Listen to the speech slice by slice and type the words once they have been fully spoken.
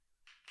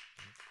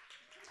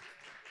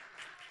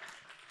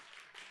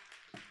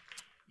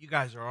You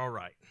guys are all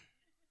right.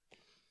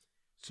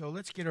 So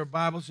let's get our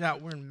Bibles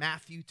out. We're in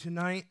Matthew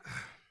tonight.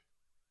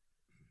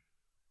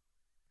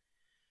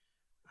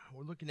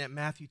 We're looking at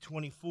Matthew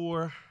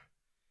 24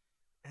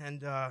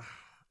 and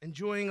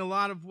enjoying a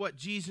lot of what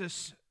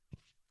Jesus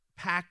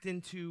packed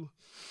into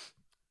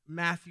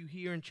Matthew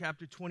here in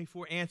chapter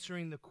 24,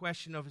 answering the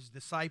question of his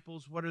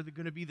disciples, what are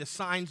going to be the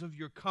signs of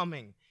your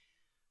coming?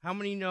 How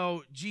many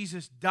know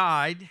Jesus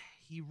died,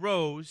 he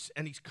rose,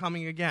 and he's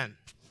coming again?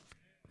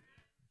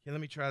 Okay, let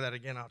me try that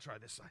again. I'll try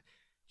this side.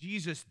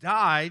 Jesus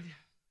died,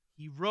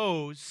 he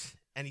rose,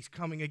 and he's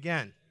coming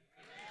again.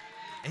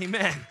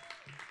 Amen.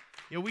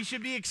 Yeah, we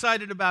should be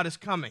excited about his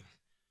coming.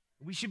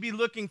 We should be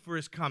looking for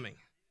his coming.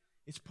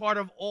 It's part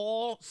of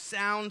all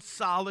sound,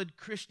 solid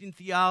Christian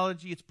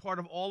theology. It's part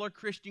of all our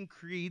Christian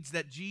creeds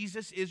that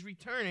Jesus is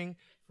returning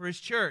for his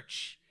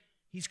church.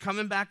 He's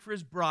coming back for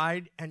his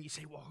bride, and you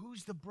say, well,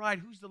 who's the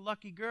bride? Who's the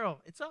lucky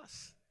girl? It's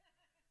us.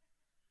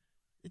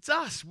 It's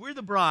us. We're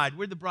the bride.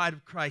 We're the bride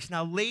of Christ.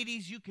 Now,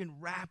 ladies, you can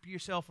wrap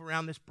yourself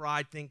around this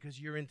bride thing because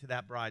you're into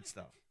that bride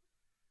stuff.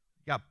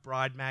 You got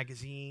Bride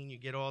Magazine. You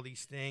get all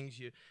these things.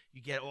 You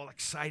get all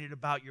excited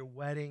about your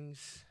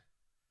weddings.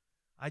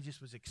 I just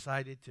was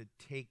excited to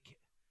take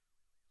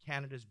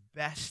Canada's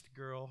best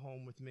girl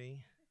home with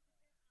me.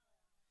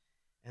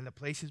 And the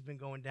place has been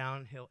going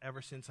downhill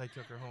ever since I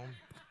took her home.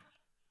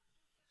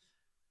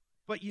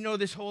 But you know,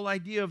 this whole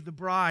idea of the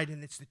bride,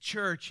 and it's the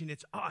church, and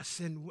it's us,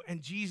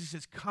 and Jesus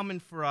is coming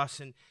for us,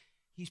 and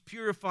he's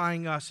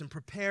purifying us and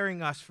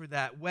preparing us for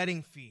that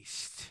wedding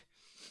feast.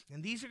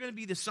 And these are going to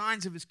be the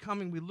signs of his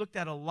coming. We looked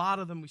at a lot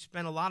of them. We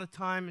spent a lot of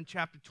time in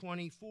chapter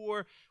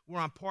 24. We're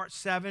on part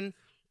 7,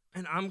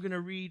 and I'm going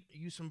to read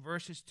you some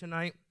verses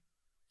tonight.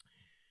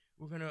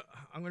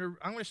 I'm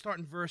going to start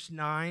in verse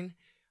 9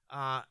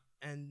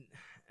 and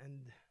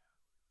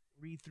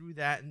read through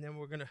that, and then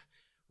we're going to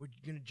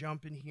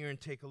jump in here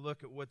and take a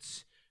look at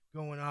what's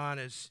going on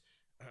as,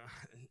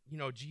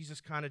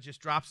 Jesus kind of just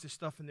drops this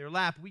stuff in their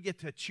lap. We get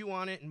to chew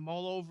on it and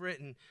mull over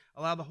it and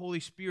allow the Holy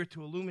Spirit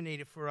to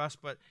illuminate it for us.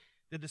 But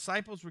the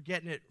disciples were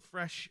getting it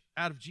fresh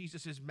out of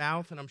Jesus'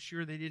 mouth, and I'm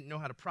sure they didn't know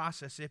how to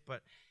process it,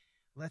 but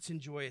let's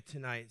enjoy it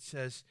tonight. It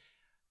says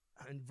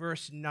in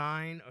verse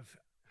 9 of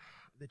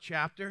the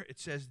chapter, it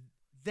says,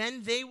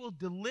 "Then they will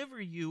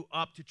deliver you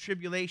up to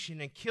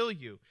tribulation and kill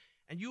you,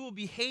 and you will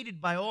be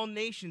hated by all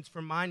nations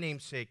for my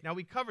name's sake." Now,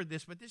 we covered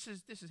this, but this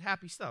is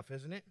happy stuff,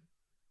 isn't it?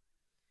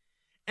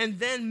 "And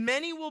then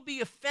many will be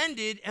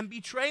offended and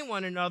betray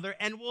one another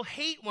and will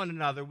hate one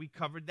another." We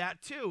covered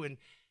that too, and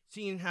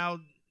seeing how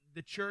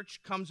the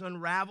church comes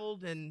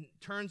unraveled and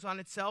turns on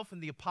itself,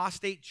 and the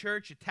apostate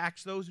church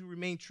attacks those who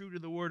remain true to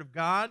the word of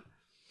God.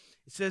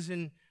 It says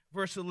in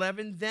verse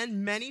 11,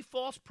 "Then many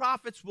false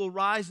prophets will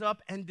rise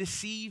up and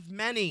deceive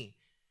many.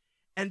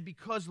 And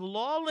because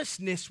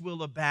lawlessness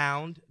will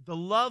abound, the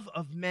love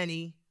of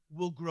many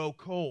will grow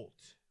cold."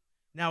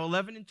 Now,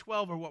 11 and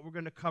 12 are what we're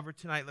going to cover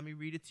tonight. Let me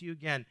read it to you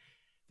again.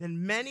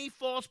 "Then many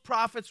false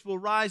prophets will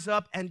rise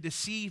up and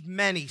deceive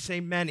many." Say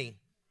many.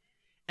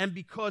 "And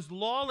because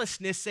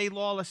lawlessness," say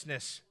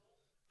lawlessness.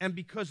 "And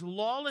because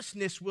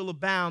lawlessness will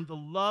abound, the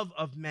love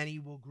of many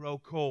will grow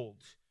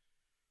cold."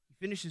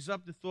 Finishes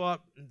up the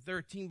thought in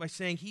 13 by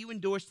saying, "He who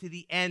endures to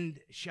the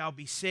end shall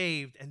be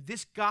saved. And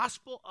this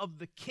gospel of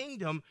the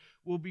kingdom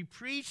will be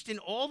preached in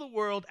all the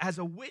world as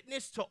a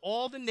witness to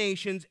all the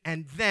nations,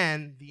 and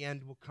then the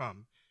end will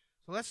come."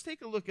 So let's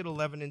take a look at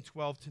 11 and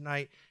 12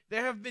 tonight.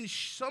 There have been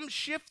some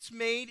shifts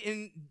made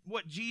in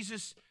what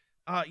Jesus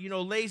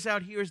lays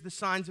out here as the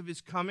signs of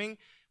his coming.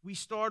 We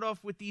start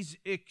off with these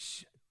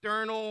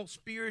external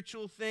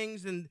spiritual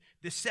things and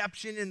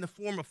deception in the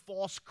form of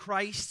false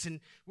Christs,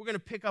 and we're going to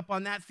pick up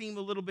on that theme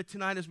a little bit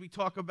tonight as we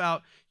talk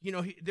about,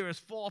 there is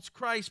false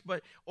Christ,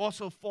 but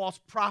also false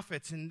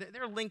prophets, and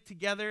they're linked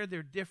together.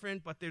 They're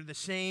different, but they're the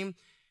same.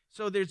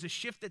 So there's a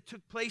shift that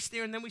took place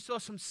there, and then we saw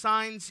some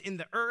signs in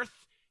the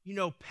earth,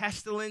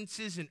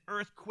 pestilences and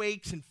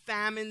earthquakes and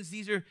famines.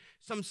 These are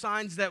some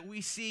signs that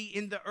we see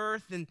in the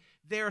earth, and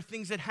there are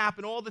things that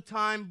happen all the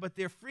time, but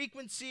their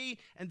frequency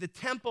and the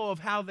tempo of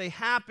how they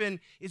happen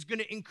is going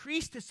to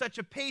increase to such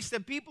a pace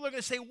that people are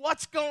going to say,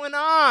 what's going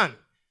on?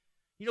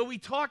 We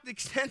talked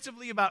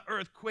extensively about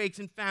earthquakes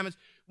and famines.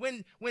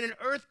 When an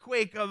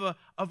earthquake of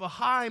a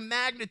high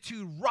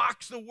magnitude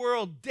rocks the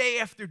world day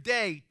after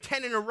day,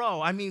 10 in a row,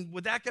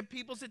 would that get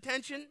people's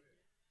attention?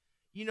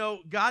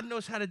 God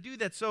knows how to do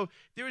that. So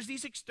there's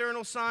these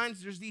external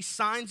signs, there's these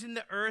signs in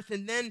the earth,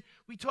 and then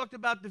we talked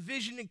about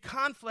division and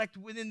conflict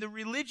within the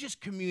religious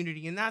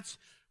community, and that's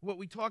what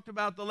we talked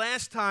about the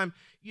last time.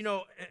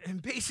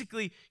 And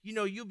basically,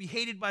 you'll be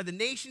hated by the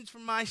nations for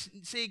my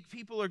sake.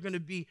 People are going to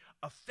be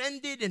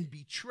offended and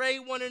betray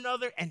one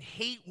another and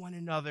hate one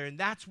another, and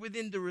that's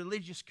within the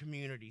religious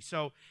community.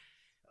 So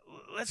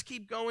let's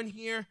keep going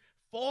here.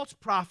 False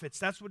prophets,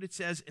 that's what it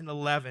says in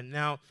 11.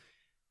 Now,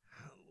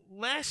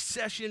 last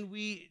session,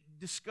 we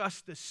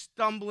discussed the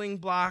stumbling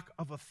block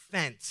of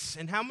offense.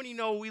 And how many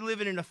know we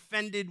live in an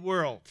offended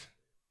world?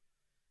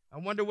 I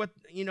wonder what,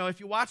 if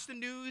you watch the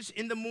news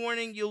in the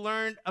morning, you'll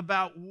learn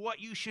about what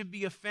you should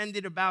be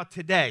offended about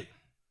today.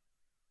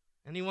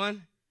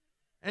 Anyone?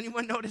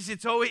 Anyone notice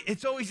it's always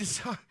a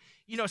sign,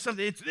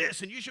 something, it's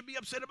this, and you should be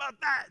upset about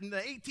that, and the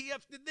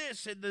ATF did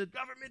this, and the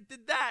government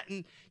did that,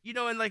 and,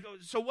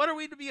 so what are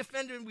we to be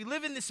offended? We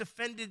live in this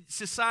offended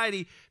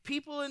society.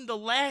 People in the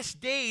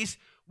last days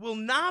will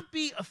not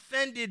be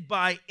offended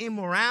by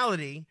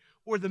immorality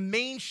or the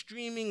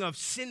mainstreaming of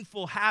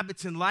sinful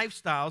habits and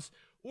lifestyles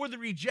or the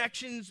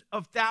rejections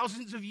of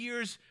thousands of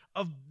years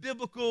of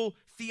biblical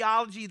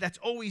theology that's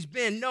always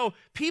been. No,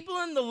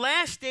 people in the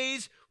last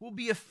days will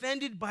be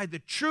offended by the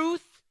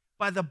truth,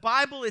 by the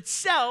Bible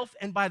itself,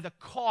 and by the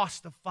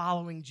cost of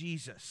following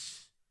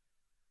Jesus.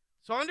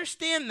 So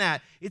understand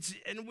that.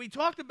 And we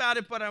talked about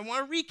it, but I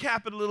want to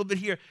recap it a little bit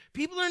here.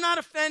 People are not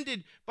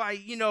offended by,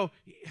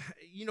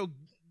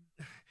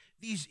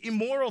 these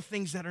immoral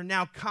things that are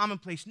now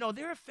commonplace. No,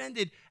 they're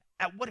offended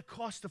at what it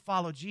costs to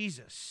follow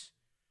Jesus.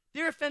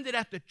 They're offended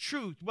at the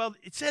truth. Well,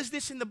 it says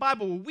this in the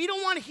Bible. Well, we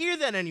don't want to hear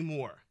that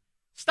anymore.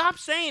 Stop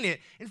saying it.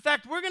 In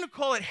fact, we're going to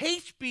call it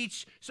hate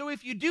speech, so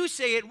if you do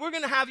say it, we're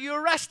going to have you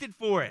arrested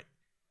for it.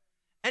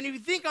 And if you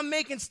think I'm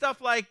making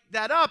stuff like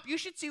that up, you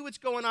should see what's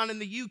going on in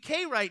the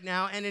UK right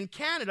now and in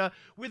Canada,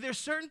 where there's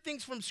certain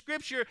things from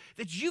Scripture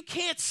that you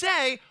can't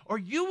say or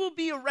you will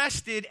be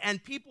arrested,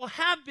 and people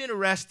have been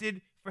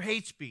arrested for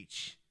hate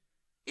speech.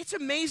 It's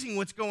amazing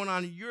what's going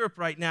on in Europe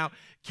right now.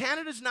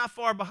 Canada's not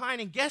far behind,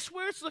 and guess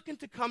where it's looking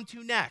to come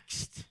to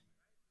next?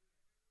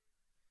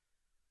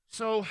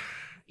 So,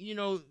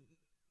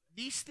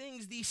 these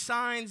things, these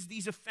signs,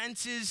 these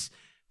offenses,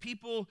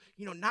 people,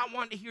 not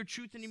wanting to hear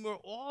truth anymore,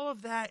 all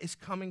of that is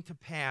coming to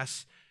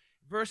pass.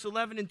 Verse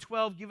 11 and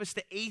 12 give us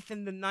the 8th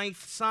and the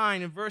 9th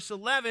sign. In verse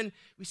 11,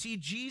 we see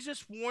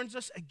Jesus warns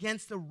us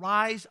against the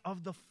rise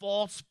of the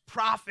false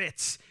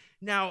prophets.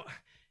 Now,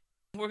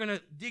 we're going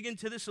to dig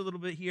into this a little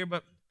bit here,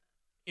 but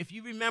if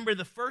you remember,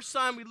 the first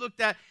sign we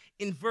looked at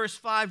in verse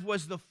 5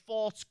 was the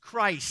false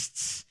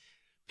Christs.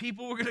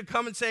 People were going to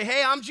come and say,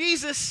 hey, I'm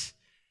Jesus.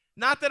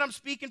 Not that I'm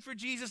speaking for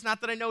Jesus,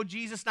 not that I know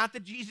Jesus, not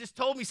that Jesus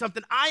told me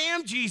something. I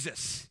am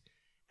Jesus.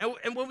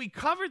 And when we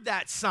covered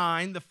that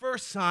sign, the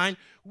first sign,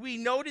 we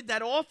noted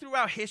that all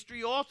throughout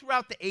history, all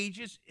throughout the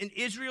ages, in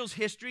Israel's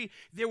history,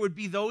 there would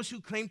be those who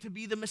claimed to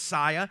be the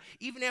Messiah.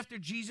 Even after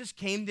Jesus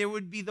came, there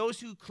would be those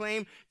who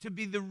claimed to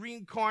be the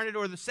reincarnate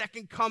or the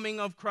second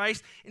coming of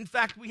Christ. In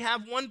fact, we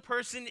have one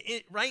person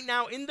right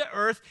now in the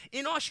earth,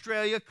 in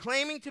Australia,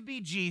 claiming to be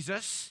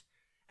Jesus,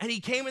 and he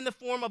came in the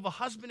form of a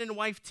husband and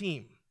wife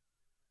team.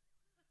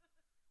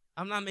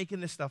 I'm not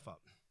making this stuff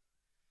up.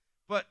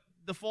 But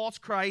the false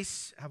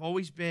Christs have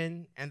always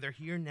been, and they're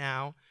here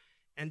now,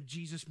 and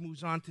Jesus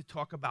moves on to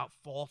talk about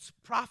false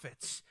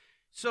prophets.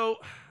 So,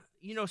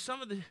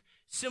 some of the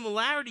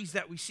similarities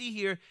that we see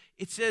here,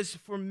 it says,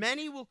 for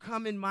many will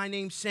come in my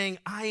name saying,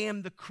 I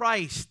am the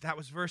Christ. That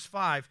was verse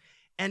 5.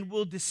 And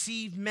will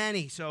deceive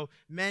many. So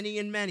many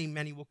and many.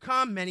 Many will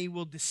come, many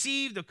will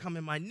deceive. They'll come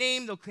in my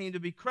name, they'll claim to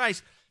be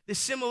Christ. The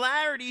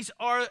similarities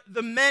are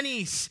the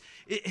manys.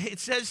 It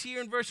says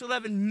here in verse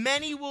 11,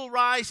 many will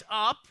rise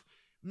up.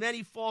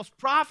 Many false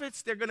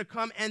prophets, they're going to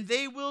come, and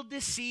they will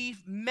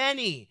deceive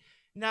many.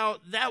 Now,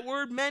 that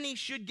word many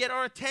should get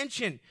our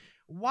attention.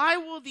 Why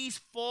will these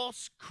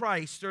false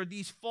Christs or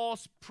these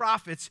false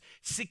prophets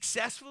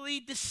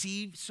successfully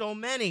deceive so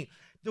many?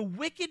 The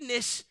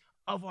wickedness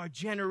of our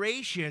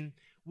generation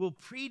will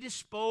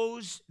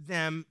predispose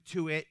them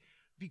to it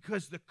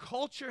because the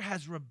culture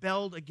has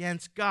rebelled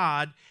against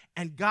God,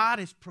 and God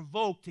is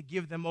provoked to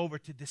give them over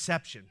to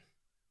deception.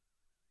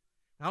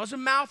 That was a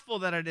mouthful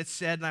that I just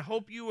said, and I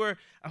hope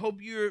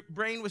your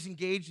brain was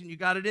engaged and you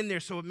got it in there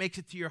so it makes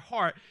it to your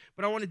heart.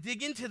 But I want to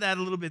dig into that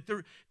a little bit.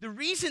 The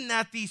reason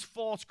that these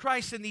false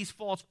Christs and these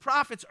false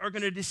prophets are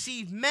going to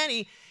deceive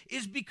many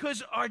is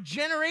because our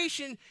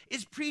generation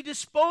is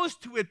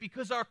predisposed to it,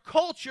 because our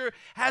culture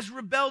has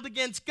rebelled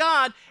against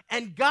God,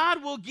 and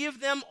God will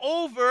give them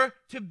over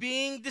to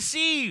being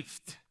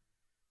deceived.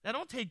 Now,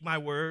 don't take my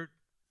word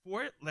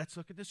for it. Let's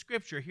look at the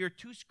scripture. Here are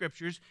two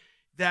scriptures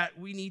that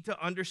we need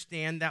to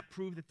understand that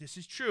prove that this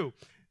is true.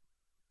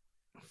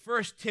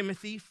 1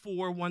 Timothy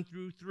 4, 1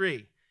 through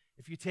 3.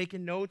 If you're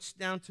taking notes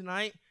down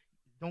tonight,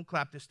 don't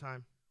clap this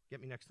time.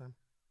 Get me next time.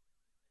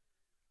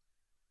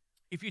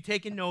 If you're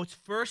taking notes,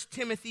 1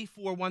 Timothy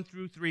 4, 1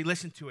 through 3,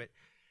 listen to it.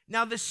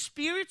 Now the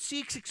Spirit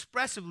seeks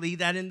expressively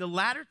that in the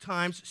latter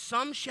times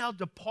some shall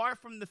depart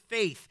from the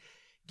faith,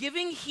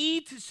 giving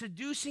heed to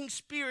seducing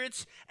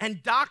spirits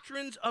and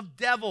doctrines of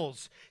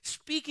devils,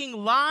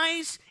 speaking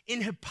lies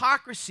in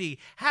hypocrisy,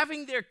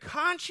 having their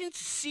conscience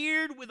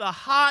seared with a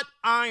hot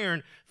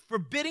iron,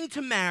 forbidding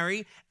to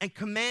marry, and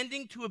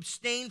commanding to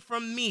abstain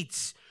from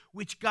meats,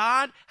 which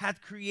God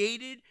hath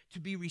created to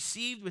be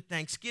received with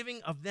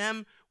thanksgiving of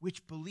them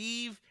which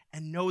believe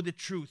and know the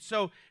truth.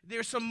 So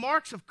there's some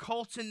marks of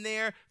cults in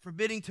there: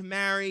 forbidding to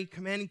marry,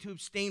 commanding to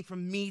abstain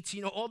from meats.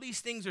 All these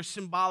things are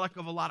symbolic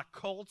of a lot of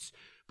cults.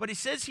 But it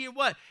says here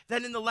what?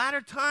 That in the latter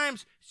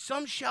times,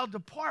 some shall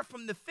depart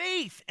from the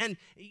faith. And,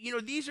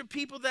 these are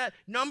people that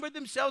number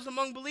themselves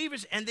among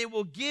believers, and they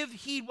will give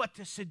heed, what?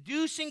 To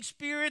seducing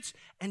spirits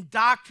and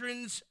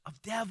doctrines of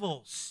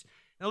devils.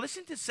 Now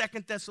listen to 2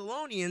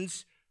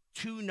 Thessalonians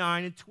 2,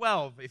 9, and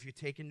 12. If you're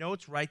taking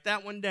notes, write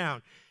that one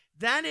down.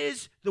 That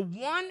is, the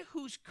one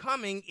whose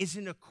coming is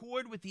in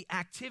accord with the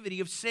activity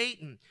of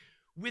Satan,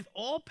 with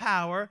all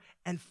power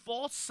and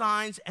false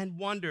signs and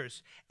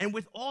wonders, and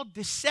with all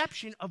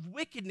deception of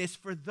wickedness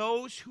for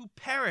those who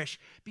perish,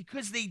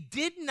 because they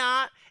did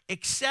not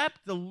accept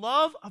the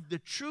love of the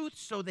truth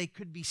so they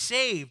could be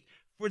saved.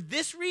 For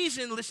this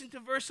reason, listen to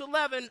verse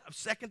 11 of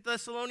 2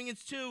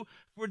 Thessalonians 2,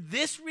 for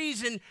this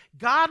reason,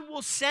 God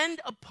will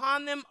send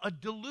upon them a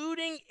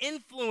deluding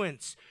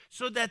influence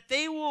so that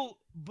they will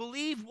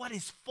believe what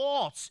is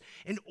false,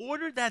 in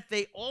order that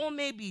they all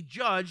may be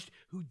judged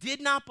who did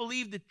not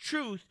believe the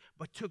truth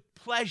but took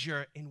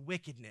pleasure in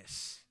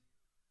wickedness.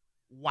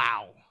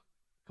 Wow.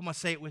 Come on,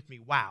 say it with me.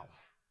 Wow.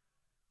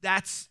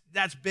 That's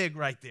big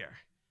right there.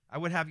 I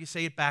would have you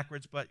say it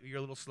backwards, but you're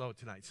a little slow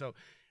tonight. So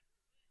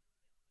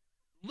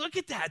look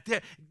at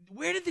that.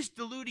 Where did this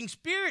deluding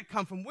spirit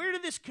come from? Where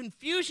did this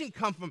confusion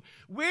come from?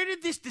 Where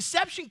did this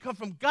deception come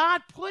from?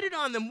 God put it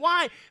on them.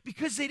 Why?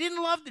 Because they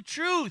didn't love the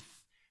truth.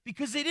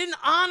 Because they didn't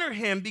honor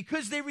him.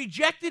 Because they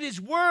rejected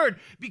his word.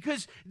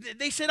 Because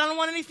they said, I don't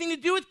want anything to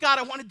do with God.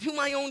 I want to do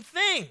my own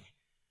thing.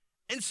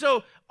 And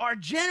so our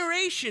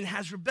generation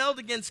has rebelled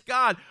against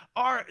God.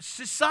 Our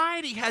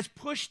society has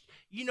pushed,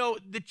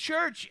 the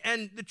church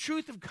and the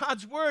truth of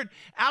God's word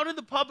out of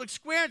the public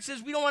square and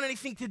says we don't want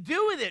anything to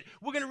do with it.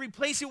 We're going to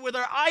replace it with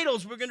our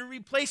idols. We're going to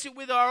replace it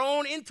with our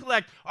own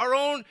intellect, our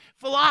own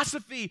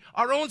philosophy,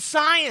 our own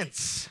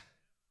science.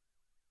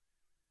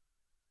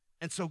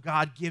 And so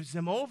God gives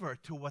them over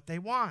to what they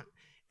want.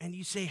 And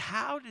you say,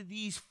 how do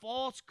these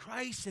false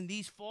Christs and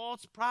these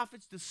false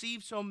prophets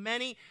deceive so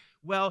many?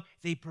 Well,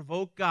 they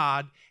provoked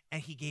God,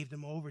 and he gave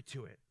them over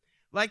to it.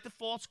 Like the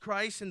false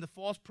Christ and the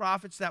false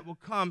prophets that will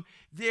come,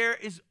 there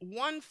is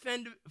one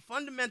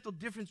fundamental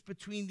difference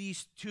between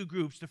these two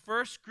groups. The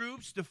first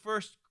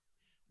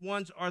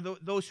ones are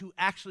those who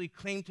actually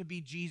claim to be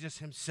Jesus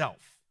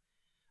himself.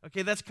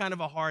 Okay, that's kind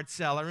of a hard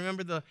sell. I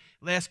remember the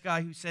last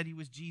guy who said he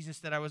was Jesus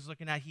that I was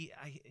looking at.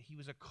 He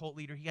was a cult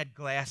leader. He had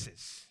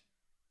glasses.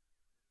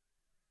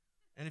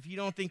 And if you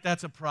don't think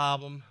that's a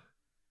problem,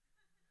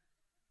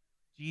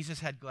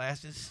 Jesus had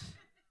glasses.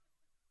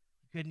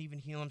 He couldn't even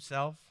heal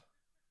himself.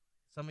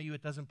 Some of you,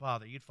 it doesn't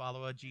bother. You'd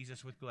follow a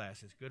Jesus with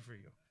glasses. Good for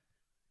you.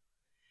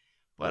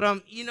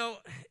 But,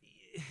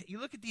 you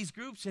look at these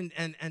groups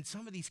and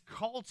some of these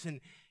cults and,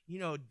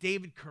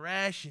 David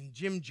Koresh and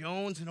Jim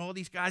Jones and all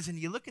these guys, and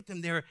you look at them,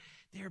 they're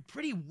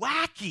pretty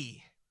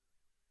wacky.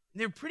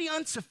 They're pretty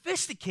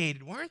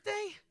unsophisticated, weren't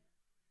they?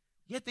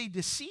 Yet they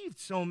deceived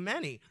so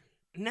many.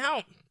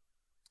 Now,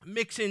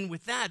 mix in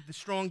with that the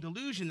strong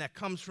delusion that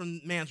comes from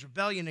man's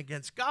rebellion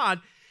against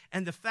God,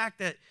 and the fact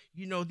that,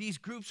 these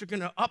groups are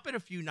going to up it a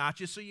few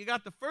notches. So you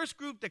got the first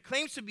group that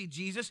claims to be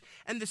Jesus,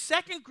 and the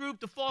second group,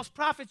 the false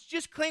prophets,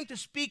 just claim to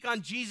speak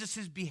on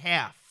Jesus'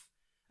 behalf.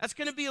 That's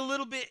going to be a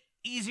little bit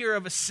easier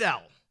of a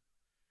sell.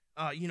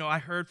 I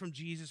heard from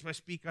Jesus, I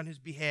speak on his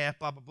behalf,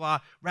 blah, blah, blah,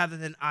 rather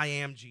than I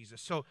am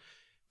Jesus. So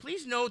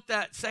please note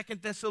that 2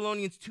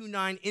 Thessalonians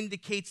 2:9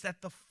 indicates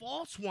that the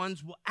false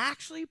ones will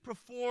actually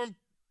perform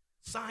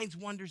signs,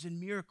 wonders, and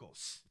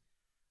miracles.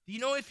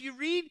 If you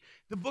read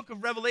the book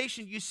of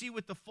Revelation, you see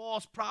with the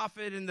false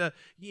prophet and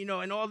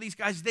and all these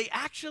guys, they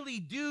actually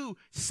do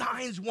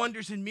signs,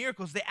 wonders, and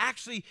miracles. They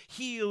actually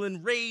heal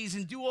and raise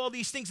and do all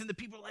these things, and the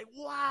people are like,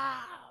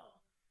 wow.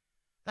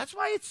 That's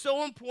why it's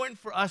so important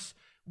for us,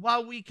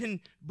 while we can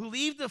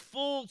believe the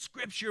full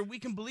scripture, we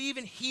can believe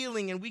in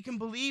healing, and we can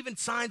believe in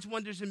signs,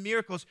 wonders, and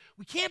miracles.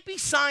 We can't be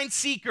sign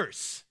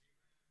seekers.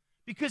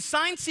 Because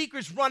sign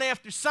seekers run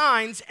after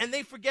signs and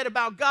they forget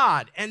about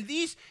God. And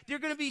they're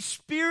going to be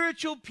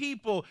spiritual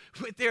people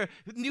with their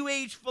new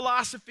age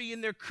philosophy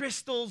and their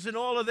crystals and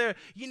all of their,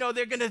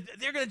 they're going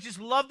to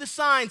just love the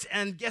signs.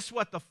 And guess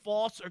what? The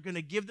false are going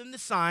to give them the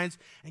signs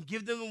and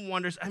give them the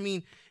wonders. I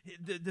mean,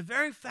 the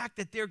very fact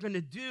that they're going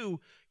to do,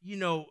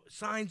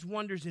 signs,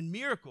 wonders, and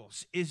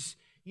miracles is,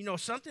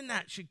 something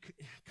that should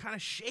kind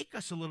of shake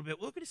us a little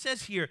bit. Look what it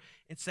says here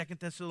in 2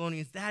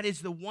 Thessalonians. That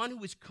is the one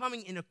who is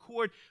coming in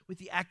accord with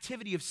the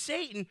activity of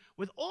Satan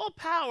with all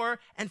power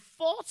and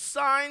false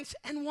signs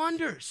and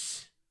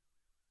wonders.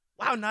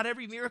 Wow, not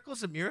every miracle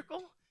is a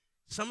miracle.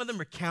 Some of them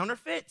are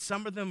counterfeit.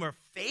 Some of them are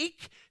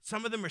fake.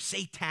 Some of them are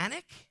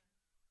satanic.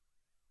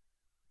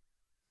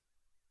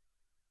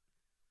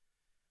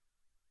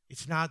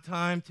 It's not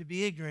time to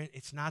be ignorant.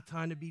 It's not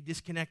time to be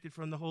disconnected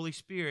from the Holy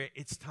Spirit.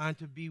 It's time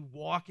to be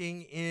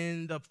walking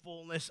in the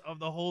fullness of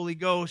the Holy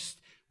Ghost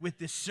with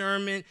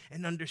discernment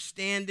and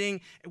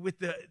understanding,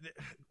 with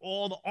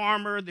all the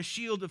armor, the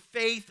shield of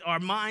faith, our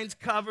minds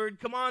covered.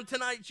 Come on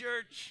tonight,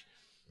 church.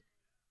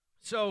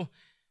 So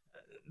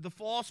the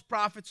false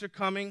prophets are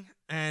coming,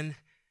 and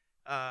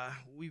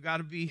we've got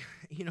to be,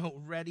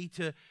 ready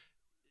to,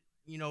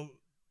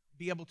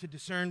 be able to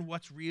discern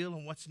what's real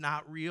and what's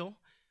not real.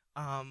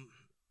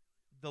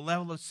 The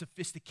level of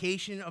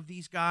sophistication of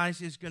these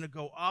guys is going to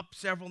go up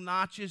several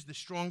notches. The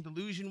strong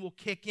delusion will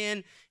kick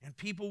in, and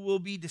people will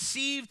be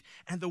deceived,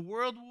 and the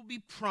world will be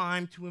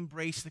primed to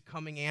embrace the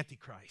coming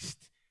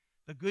Antichrist.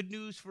 The good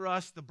news for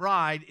us, the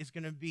bride, is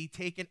going to be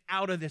taken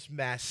out of this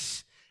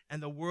mess,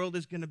 and the world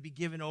is going to be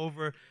given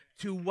over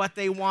to what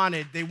they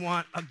wanted. They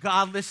want a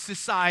godless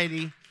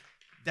society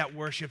that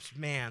worships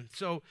man.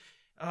 So,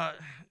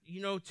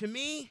 to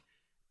me,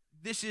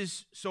 this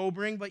is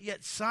sobering, but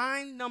yet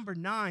sign number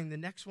 9, the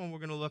next one we're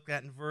going to look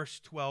at in verse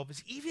 12,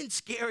 is even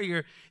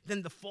scarier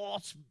than the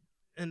false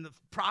and the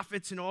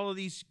prophets and all of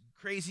these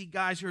crazy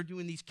guys who are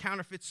doing these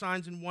counterfeit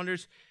signs and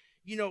wonders.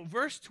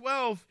 Verse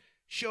 12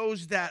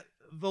 shows that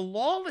the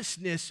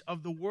lawlessness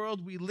of the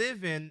world we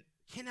live in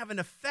can have an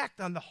effect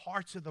on the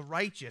hearts of the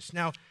righteous.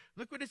 Now,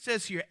 look what it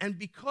says here. And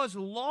because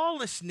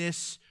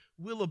lawlessness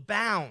will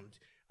abound.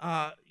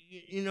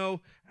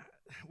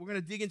 We're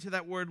going to dig into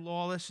that word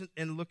lawless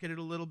and look at it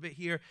a little bit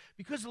here.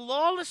 Because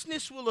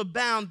lawlessness will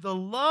abound, the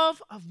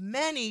love of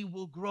many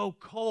will grow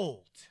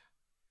cold.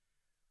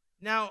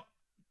 Now,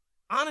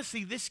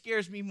 honestly, this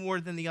scares me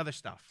more than the other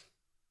stuff.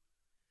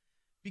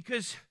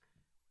 Because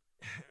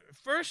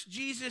first,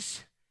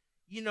 Jesus,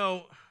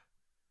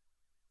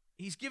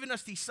 he's given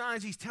us these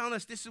signs. He's telling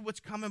us this is what's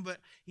coming, but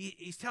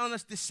he's telling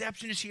us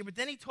deception is here. But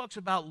then he talks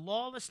about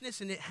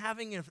lawlessness and it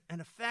having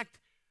an effect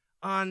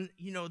on,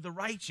 the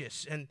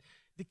righteous. And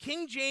the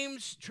King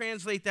James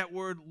translate that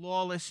word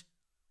lawless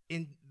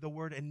in the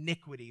word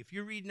iniquity. If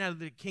you're reading out of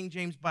the King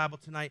James Bible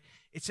tonight,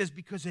 it says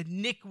because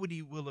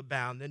iniquity will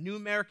abound. The New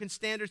American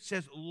Standard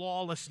says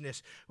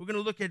lawlessness. We're going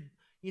to look at,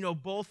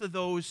 both of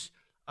those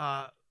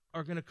are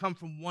going to come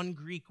from one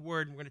Greek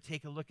word, and we're going to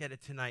take a look at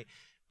it tonight.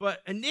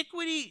 But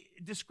iniquity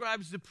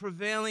describes the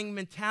prevailing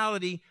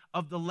mentality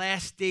of the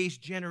last days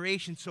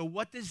generation. So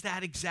what does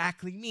that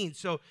exactly mean?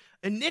 So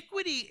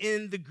iniquity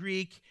in the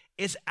Greek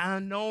is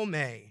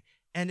anome,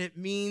 and it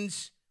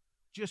means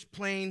just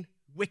plain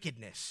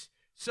wickedness.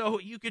 So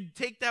you could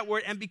take that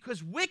word, and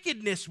because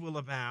wickedness will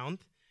abound,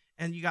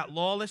 and you got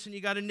lawless and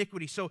you got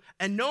iniquity. So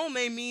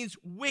anome means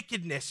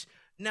wickedness.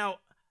 Now,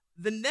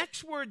 the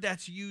next word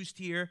that's used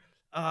here,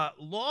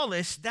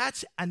 lawless,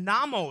 that's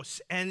anamos,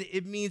 and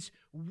it means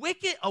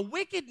a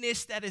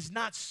wickedness that is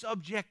not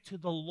subject to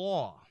the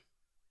law.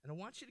 And I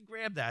want you to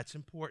grab that. It's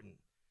important.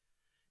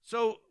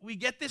 So we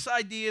get this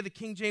idea, the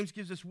King James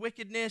gives us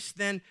wickedness,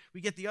 then we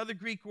get the other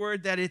Greek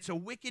word that it's a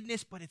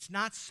wickedness, but it's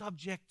not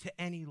subject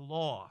to any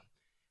law.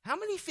 How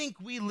many think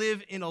we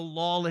live in a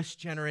lawless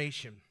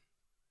generation?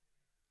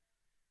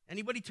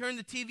 Anybody turn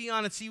the TV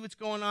on and see what's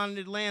going on in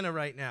Atlanta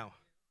right now?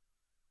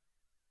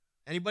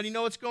 Anybody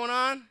know what's going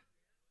on?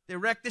 They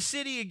wrecked the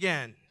city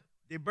again.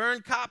 They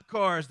burned cop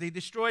cars. They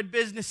destroyed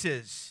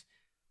businesses.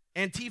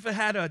 Antifa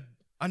had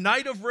a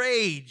night of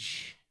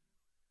rage.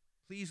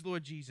 Please,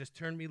 Lord Jesus,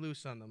 turn me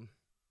loose on them.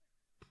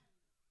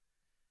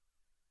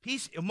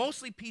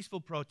 Mostly peaceful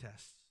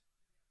protests.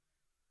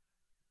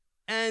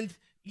 And,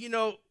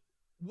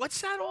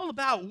 what's that all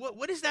about?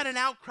 What is that an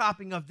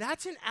outcropping of?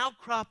 That's an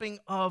outcropping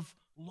of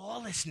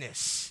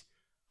lawlessness,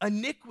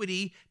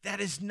 iniquity that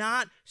is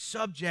not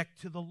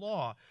subject to the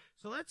law.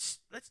 So let's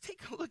take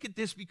a look at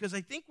this, because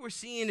I think we're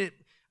seeing it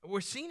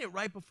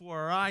right before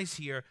our eyes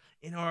here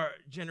in our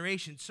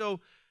generation. So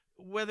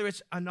whether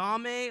it's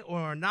aname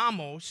or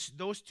anamos,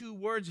 those two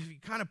words, if you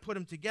kind of put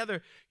them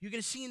together, you're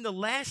going to see in the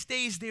last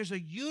days there's a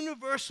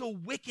universal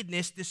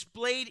wickedness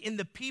displayed in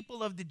the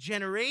people of the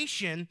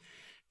generation,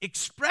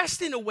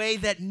 expressed in a way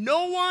that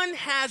no one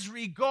has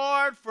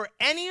regard for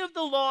any of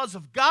the laws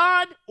of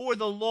God or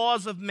the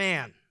laws of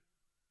man.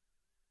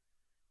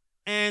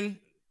 And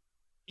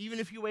even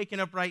if you're waking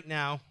up right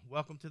now,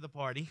 welcome to the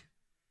party.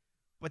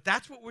 But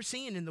that's what we're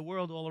seeing in the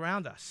world all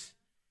around us.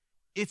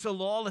 It's a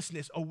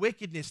lawlessness, a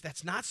wickedness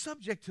that's not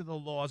subject to the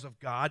laws of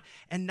God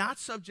and not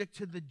subject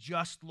to the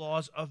just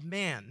laws of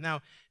man.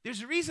 Now,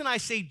 there's a reason I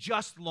say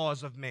just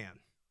laws of man.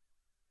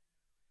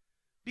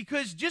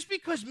 Because just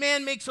because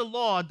man makes a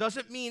law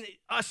doesn't mean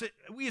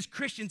we as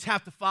Christians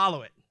have to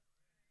follow it.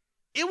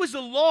 It was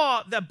a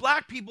law that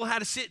black people had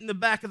to sit in the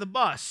back of the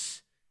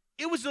bus.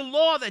 It was a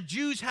law that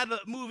Jews had to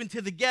move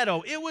into the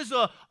ghetto. It was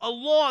a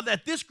law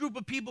that this group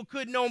of people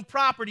couldn't own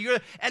property.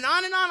 And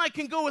on I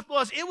can go with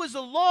laws. It was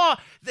a law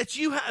that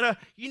you had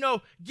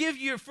to, give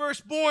your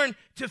firstborn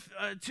to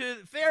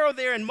Pharaoh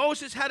there, and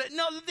Moses had to.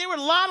 No, there were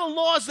a lot of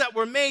laws that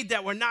were made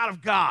that were not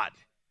of God.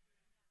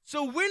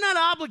 So we're not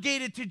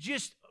obligated to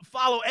just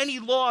follow any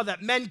law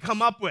that men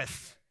come up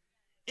with.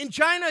 In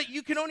China,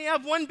 you can only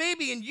have one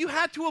baby, and you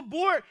had to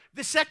abort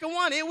the second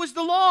one. It was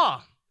the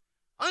law.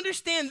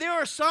 Understand, there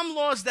are some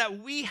laws that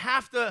we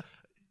have to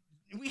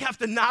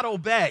not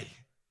obey.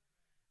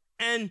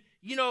 And,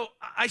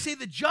 I say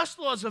the just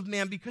laws of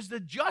man because the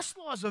just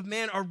laws of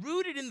man are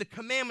rooted in the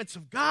commandments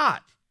of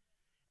God.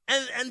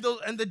 And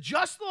the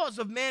just laws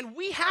of man,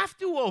 we have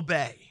to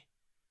obey.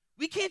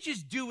 We can't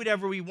just do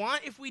whatever we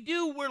want. If we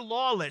do, we're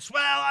lawless.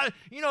 Well,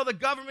 the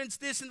government's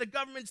this and the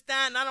government's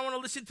that, and I don't want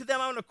to listen to them.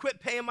 I want to quit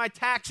paying my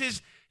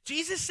taxes.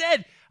 Jesus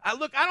said,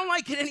 look, I don't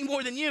like it any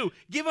more than you.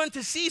 Give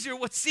unto Caesar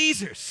what's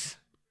Caesar's.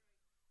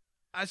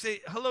 I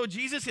say, hello,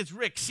 Jesus, it's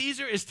Rick.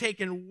 Caesar is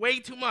taking way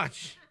too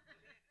much.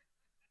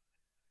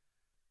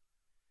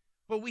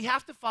 But we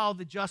have to follow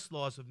the just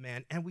laws of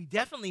man, and we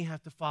definitely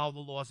have to follow the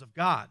laws of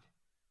God.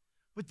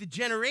 But the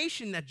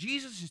generation that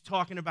Jesus is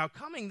talking about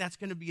coming, that's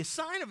going to be a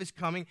sign of his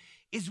coming,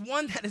 is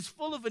one that is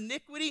full of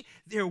iniquity.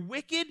 They're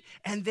wicked,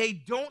 and they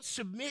don't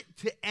submit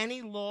to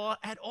any law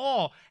at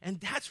all. And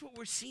that's what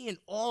we're seeing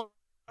all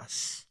of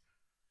us.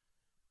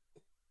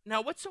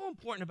 Now, what's so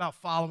important about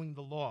following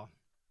the law?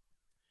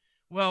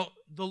 Well,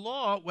 the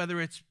law, whether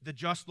it's the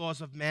just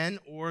laws of men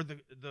or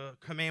the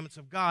commandments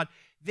of God,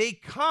 they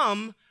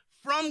come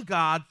from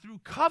God through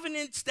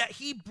covenants that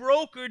he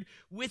brokered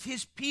with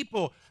his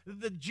people.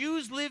 The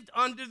Jews lived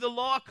under the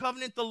law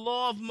covenant, the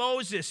law of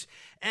Moses.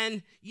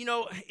 And,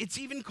 it's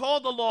even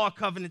called the law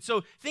covenant.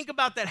 So think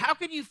about that. How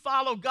could you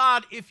follow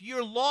God if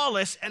you're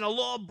lawless and a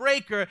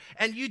lawbreaker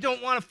and you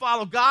don't want to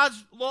follow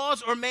God's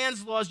laws or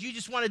man's laws? You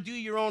just want to do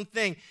your own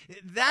thing.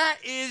 That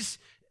is,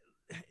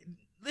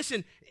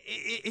 listen,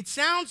 it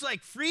sounds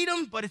like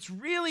freedom, but it's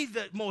really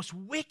the most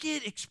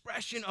wicked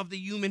expression of the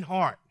human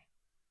heart.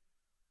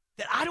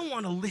 That I don't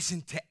want to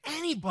listen to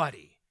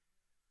anybody.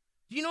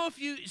 If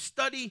you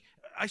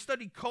I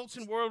studied cults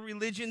and world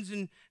religions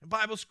in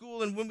Bible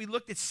school, and when we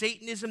looked at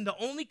Satanism, the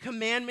only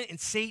commandment in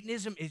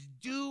Satanism is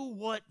do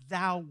what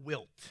thou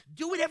wilt.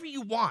 Do whatever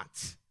you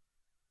want.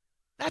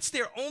 That's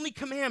their only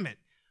commandment.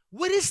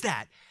 What is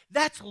that?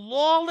 That's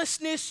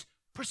lawlessness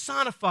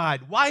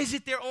personified. Why is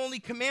it their only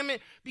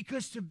commandment?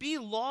 Because to be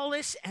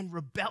lawless and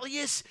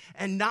rebellious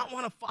and not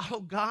want to follow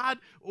God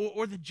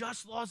or the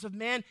just laws of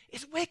man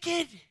is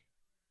wicked.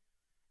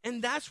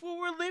 And that's what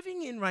we're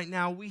living in right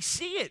now. We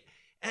see it.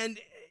 And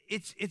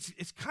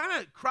it's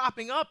kind of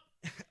cropping up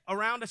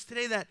around us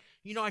today that,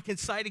 I can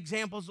cite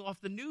examples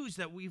off the news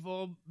that we've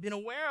all been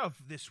aware of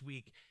this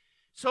week.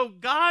 So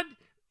God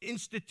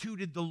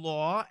instituted the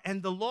law,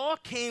 and the law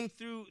came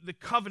through the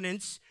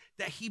covenants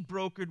that he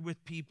brokered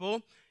with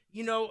people.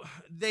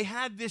 They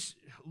had this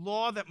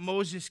law that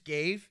Moses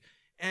gave,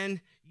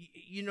 and,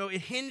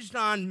 it hinged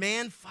on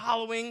man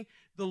following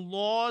the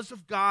laws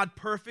of God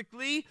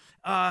perfectly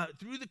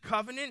through the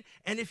covenant.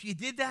 And if you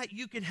did that,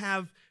 you could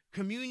have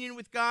communion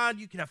with God,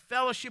 you could have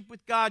fellowship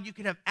with God, you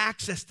could have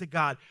access to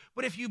God.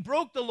 But if you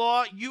broke the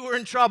law, you were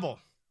in trouble.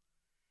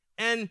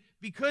 And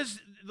because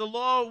the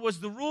law was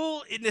the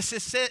rule, let me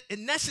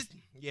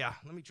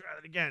try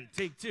that again,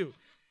 take two.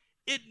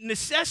 It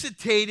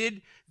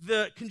necessitated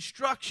the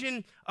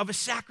construction of a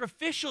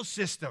sacrificial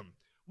system.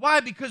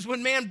 Why? Because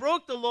when man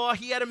broke the law,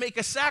 he had to make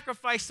a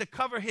sacrifice to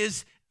cover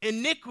his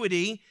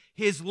iniquity,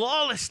 his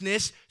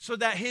lawlessness, so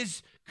that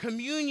his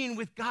communion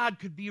with God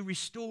could be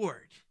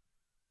restored.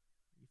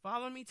 You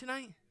following me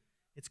tonight?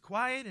 It's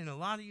quiet, and a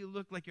lot of you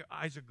look like your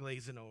eyes are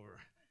glazing over.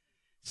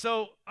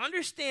 So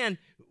understand,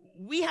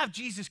 we have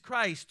Jesus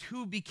Christ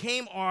who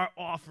became our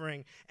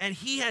offering, and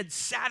he had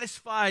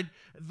satisfied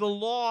the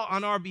law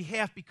on our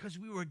behalf because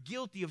we were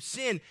guilty of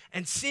sin,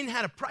 and sin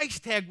had a price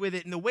tag with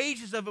it, and the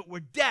wages of it were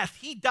death.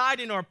 He died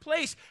in our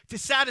place to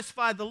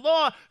satisfy the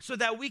law so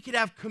that we could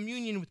have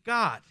communion with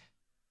God.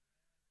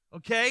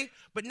 Okay?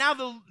 But now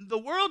the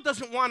world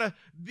doesn't want to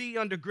be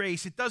under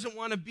grace. It doesn't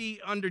want to be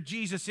under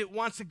Jesus. It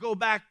wants to go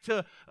back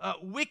to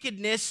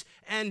wickedness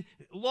and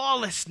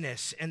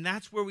lawlessness. And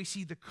that's where we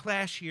see the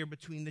clash here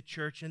between the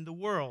church and the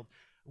world.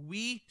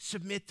 We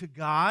submit to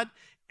God,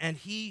 and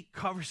he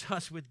covers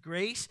us with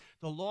grace.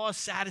 The law is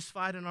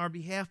satisfied on our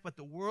behalf, but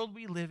the world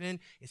we live in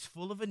is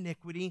full of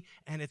iniquity,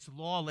 and it's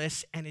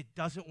lawless, and it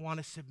doesn't want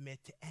to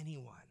submit to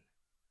anyone.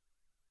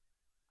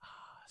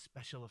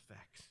 Special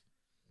effects.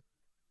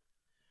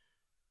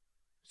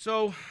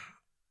 So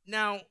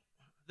now,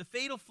 the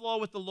fatal flaw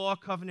with the law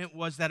covenant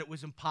was that it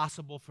was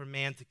impossible for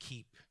man to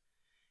keep.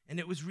 And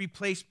it was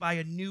replaced by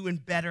a new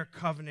and better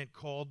covenant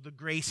called the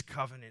grace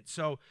covenant.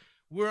 So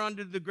we're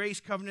under the grace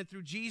covenant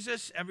through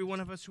Jesus. Every one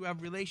of us who have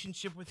a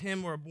relationship with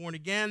him or are born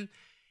again.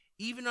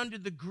 Even under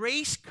the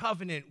grace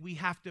covenant, we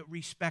have to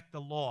respect the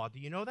law. Do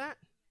you know that?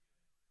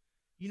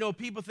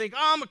 People think,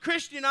 I'm a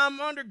Christian, I'm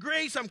under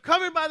grace, I'm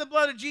covered by the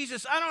blood of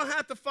Jesus, I don't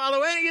have to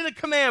follow any of the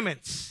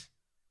commandments.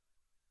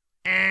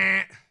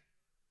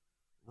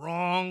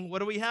 Wrong. What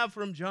do we have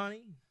from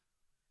Johnny?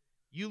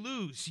 You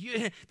lose.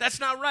 That's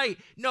not right.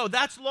 No,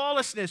 that's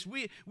lawlessness.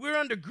 We're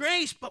under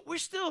grace, but we're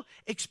still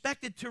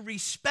expected to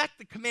respect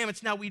the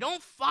commandments. Now, we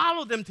don't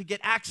follow them to get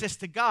access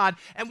to God,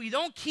 and we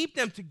don't keep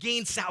them to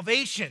gain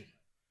salvation.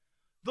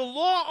 The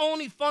law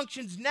only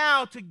functions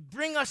now to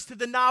bring us to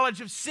the knowledge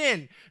of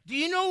sin. Do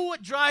you know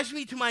what drives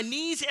me to my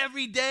knees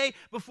every day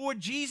before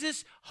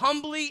Jesus,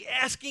 humbly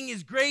asking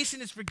his grace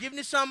and his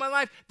forgiveness on my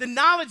life? The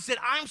knowledge that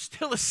I'm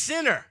still a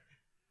sinner,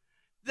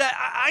 that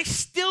I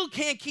still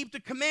can't keep the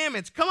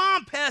commandments. Come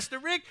on, Pastor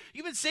Rick,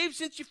 you've been saved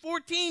since you're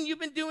 14. You've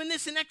been doing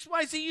this and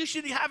XYZ. You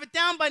should have it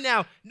down by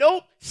now.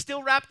 Nope,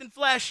 still wrapped in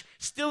flesh,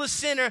 still a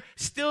sinner,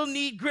 still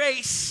need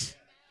grace.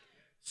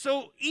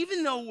 So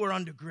even though we're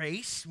under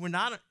grace, we're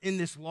not in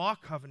this law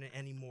covenant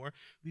anymore.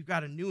 We've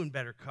got a new and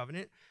better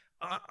covenant.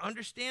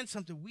 understand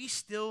something. We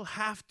still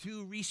have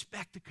to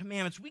respect the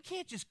commandments. We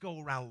can't just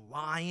go around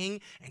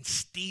lying and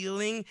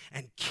stealing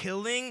and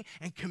killing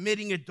and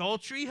committing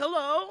adultery.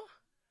 Hello?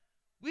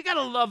 We got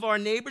to love our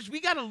neighbors. We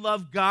got to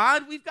love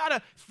God. We've got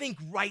to think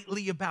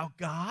rightly about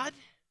God.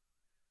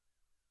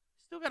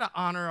 Still got to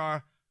honor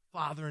our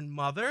father and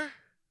mother.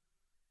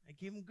 I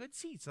gave them good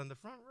seats on the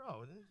front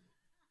row.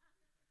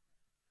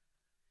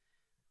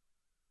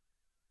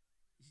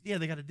 Yeah,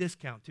 they got a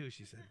discount too,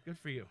 she said. Good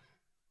for you.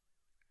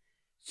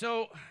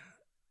 So,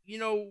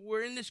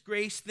 we're in this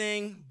grace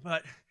thing,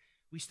 but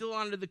we still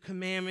honor the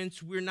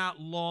commandments. We're not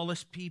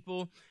lawless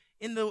people.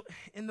 In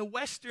the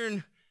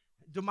Western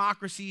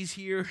democracies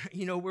here,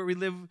 where we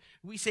live,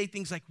 we say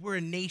things like we're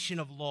a nation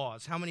of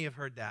laws. How many have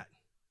heard that?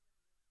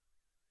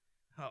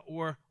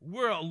 Or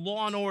we're a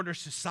law and order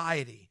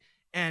society.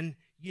 And,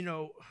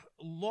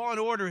 law and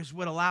order is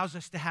what allows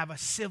us to have a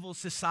civil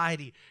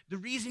society. The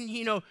reason,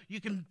 you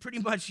can pretty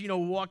much,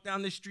 walk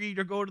down the street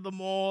or go to the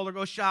mall or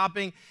go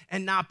shopping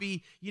and not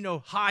be,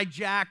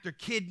 hijacked or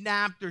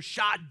kidnapped or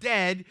shot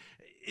dead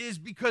is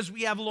because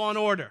we have law and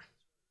order.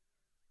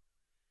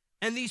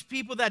 And these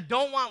people that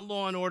don't want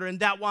law and order and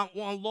that want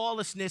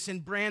lawlessness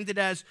and branded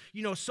as,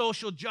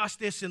 social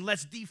justice and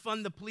let's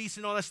defund the police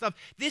and all that stuff,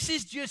 this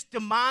is just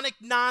demonic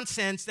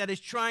nonsense that is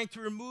trying to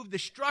remove the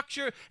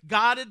structure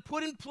God had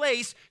put in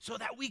place so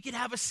that we could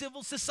have a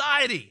civil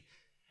society.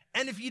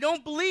 And if you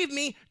don't believe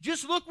me,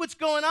 just look what's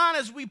going on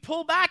as we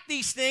pull back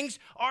these things.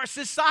 Our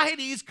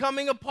society is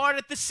coming apart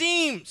at the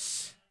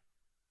seams.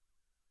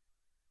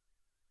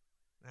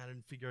 I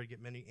didn't figure I'd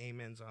get many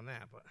amens on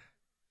that, but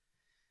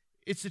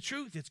it's the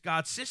truth. It's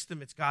God's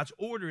system. It's God's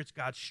order. It's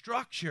God's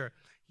structure.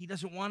 He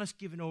doesn't want us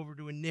given over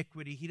to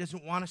iniquity. He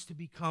doesn't want us to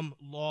become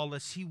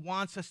lawless. He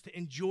wants us to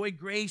enjoy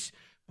grace,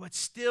 but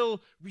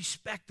still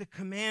respect the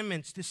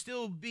commandments, to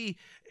still be,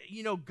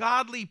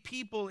 godly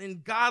people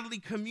in godly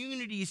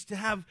communities, to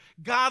have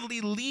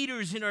godly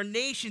leaders in our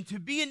nation, to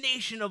be a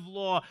nation of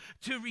law,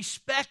 to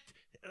respect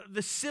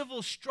the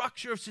civil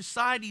structure of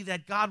society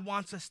that God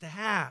wants us to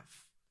have.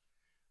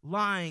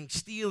 Lying,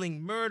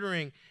 stealing,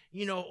 murdering,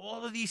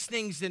 all of these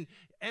things, and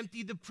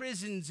empty the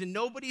prisons, and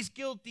nobody's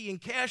guilty, and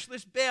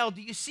cashless bail.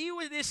 Do you see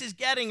where this is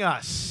getting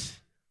us?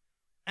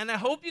 And I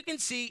hope you can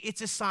see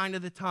it's a sign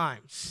of the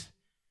times.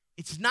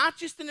 It's not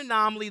just an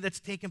anomaly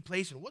that's taken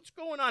place, and what's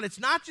going on? It's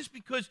not just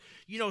because,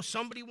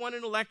 somebody won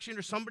an election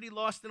or somebody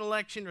lost an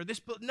election or this.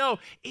 No,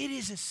 it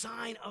is a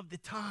sign of the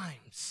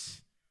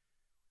times.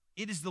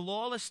 It is the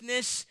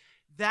lawlessness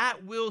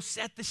that will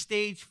set the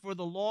stage for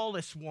the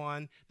lawless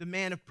one, the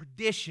man of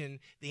perdition,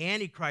 the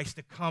Antichrist,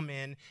 to come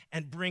in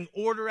and bring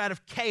order out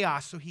of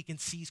chaos so he can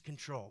seize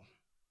control.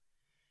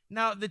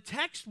 Now, the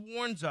text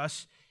warns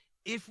us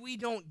if we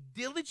don't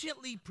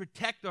diligently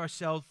protect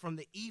ourselves from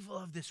the evil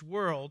of this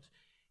world,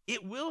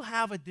 it will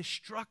have a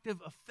destructive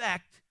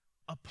effect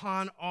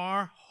upon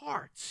our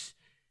hearts.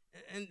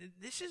 And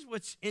this is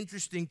what's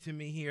interesting to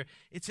me here.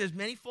 It says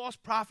many false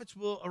prophets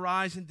will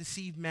arise and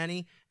deceive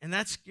many, and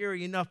that's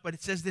scary enough, but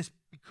it says this,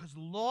 because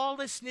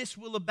lawlessness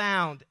will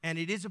abound, and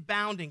it is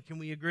abounding. Can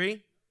we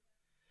agree?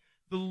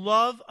 The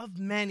love of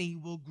many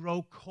will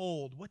grow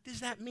cold. What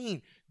does that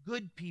mean?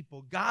 Good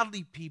people,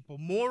 godly people,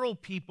 moral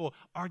people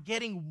are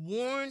getting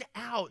worn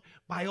out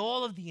by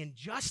all of the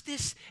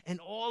injustice and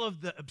all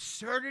of the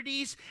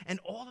absurdities and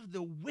all of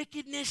the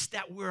wickedness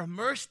that we're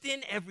immersed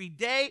in every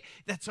day,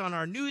 that's on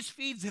our news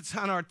feeds, that's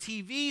on our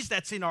TVs,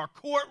 that's in our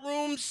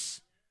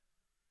courtrooms.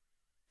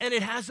 And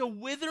it has a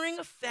withering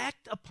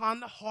effect upon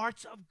the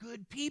hearts of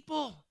good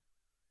people.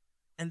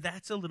 And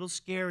that's a little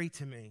scary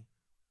to me.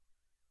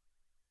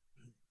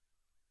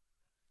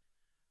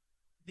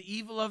 The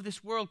evil of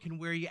this world can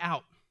wear you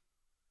out.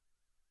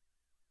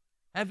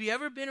 Have you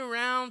ever been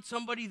around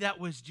somebody that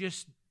was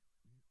just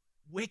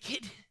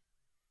wicked?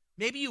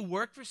 Maybe you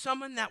worked for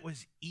someone that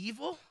was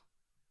evil.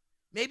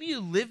 Maybe you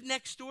lived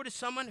next door to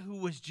someone who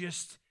was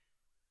just,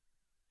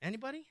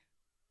 anybody?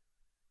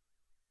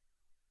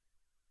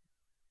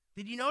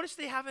 Did you notice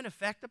they have an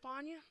effect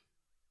upon you?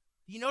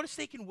 Do you notice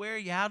they can wear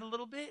you out a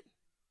little bit?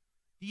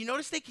 Do you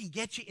notice they can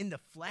get you in the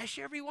flesh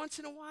every once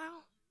in a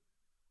while?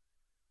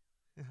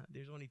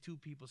 There's only 2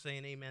 people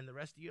saying amen. The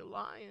rest of you are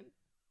lying.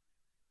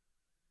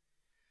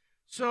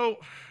 So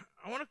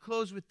I want to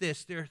close with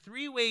this. There are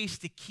 3 ways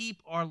to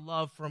keep our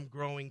love from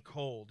growing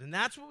cold. And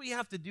that's what we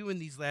have to do in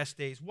these last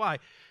days. Why?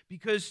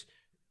 Because,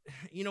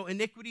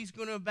 iniquity is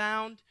going to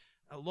abound.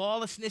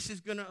 Lawlessness is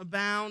going to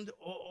abound.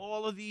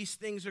 All of these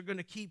things are going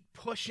to keep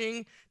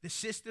pushing. The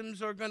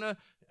systems are going to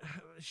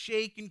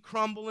shake and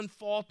crumble and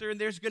falter, and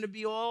there's going to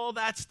be all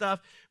that stuff.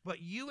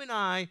 But you and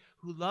I,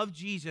 who love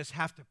Jesus,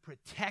 have to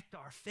protect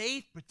our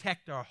faith,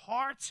 protect our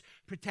hearts,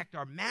 protect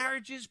our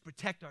marriages,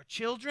 protect our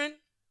children.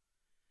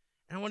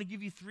 And I want to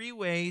give you 3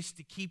 ways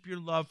to keep your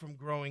love from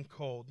growing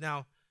cold.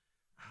 Now,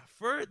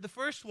 the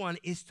first one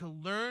is to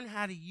learn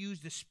how to use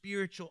the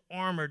spiritual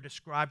armor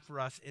described for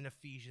us in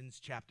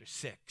Ephesians chapter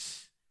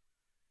 6.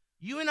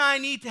 You and I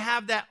need to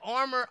have that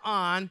armor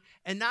on,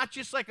 and not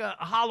just like a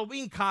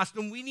Halloween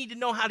costume. We need to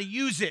know how to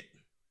use it.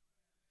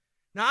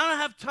 Now, I don't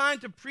have time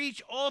to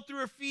preach all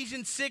through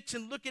Ephesians 6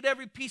 and look at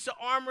every piece of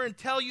armor and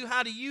tell you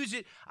how to use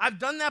it. I've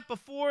done that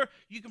before.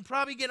 You can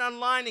probably get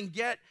online and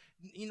get,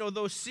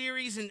 those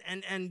series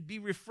and be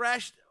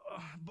refreshed.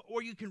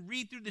 Or you can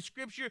read through the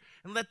scripture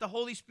and let the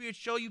Holy Spirit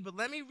show you. But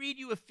let me read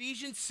you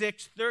Ephesians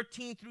 6,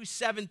 13 through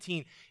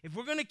 17. If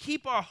we're going to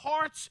keep our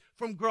hearts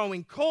from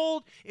growing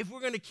cold, if we're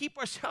going to keep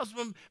ourselves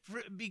from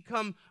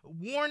become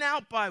worn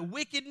out by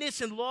wickedness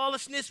and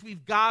lawlessness,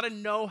 we've got to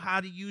know how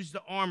to use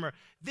the armor.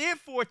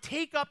 Therefore,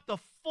 take up the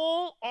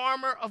full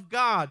armor of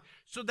God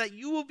so that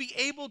you will be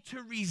able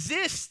to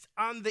resist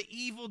on the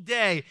evil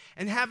day.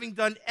 And having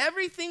done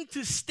everything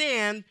to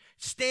stand,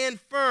 stand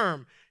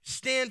firm.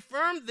 Stand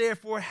firm,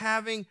 therefore,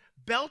 having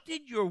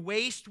belted your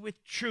waist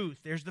with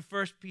truth. There's the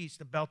first piece,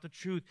 the belt of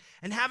truth.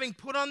 And having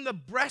put on the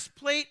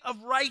breastplate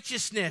of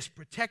righteousness,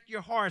 protect your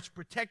hearts,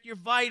 protect your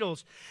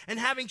vitals. And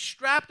having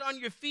strapped on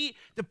your feet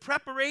the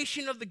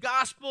preparation of the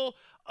gospel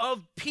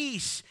of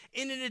peace.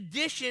 And in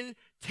addition,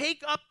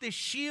 take up the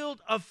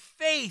shield of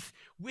faith,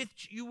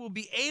 which you will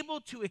be able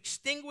to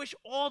extinguish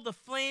all the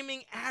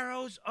flaming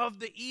arrows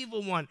of the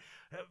evil one.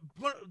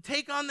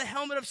 Take on the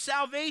helmet of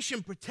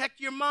salvation, protect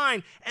your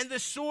mind, and the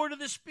sword of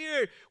the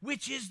Spirit,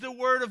 which is the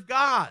word of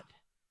God.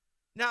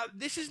 Now,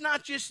 this is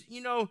not just,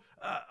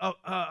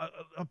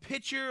 a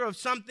picture of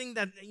something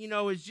that,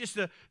 is just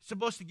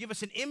supposed to give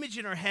us an image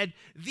in our head.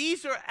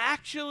 These are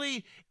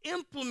actually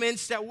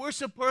implements that we're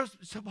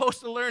supposed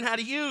to learn how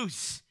to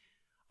use.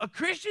 A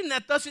Christian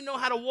that doesn't know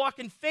how to walk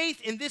in faith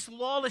in this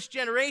lawless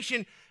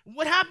generation,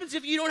 what happens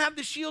if you don't have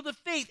the shield of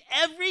faith?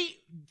 Every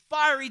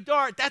fiery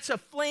dart, that's a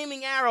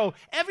flaming arrow.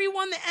 Every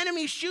one the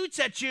enemy shoots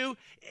at you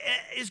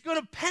is going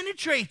to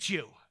penetrate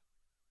you.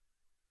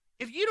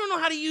 If you don't know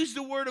how to use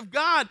the word of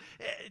God,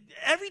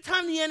 every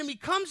time the enemy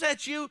comes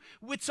at you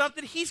with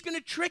something, he's going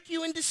to trick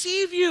you and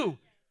deceive you.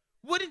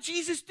 What did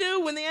Jesus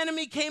do when the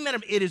enemy came at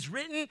him? It is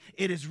written,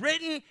 it is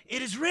written,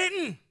 it is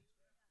written.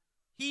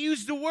 He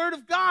used the word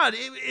of God.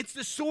 It's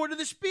the sword of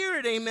the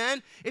Spirit,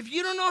 amen? If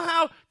you don't know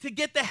how to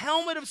get the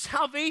helmet of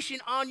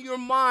salvation on your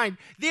mind,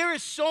 there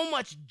is so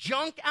much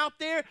junk out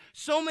there,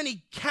 so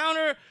many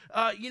counter,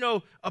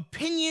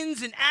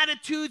 opinions and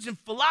attitudes and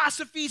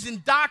philosophies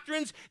and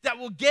doctrines that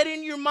will get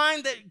in your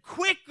mind that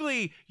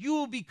quickly you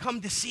will become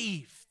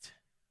deceived.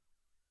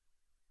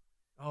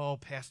 Oh,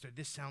 Pastor,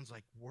 this sounds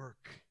like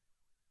work.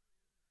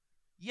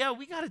 Yeah,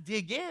 we got to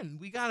dig in.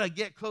 We got to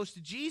get close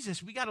to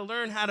Jesus. We got to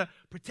learn how to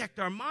protect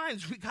our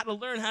minds. We got to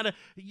learn how to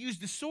use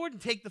the sword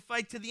and take the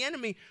fight to the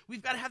enemy.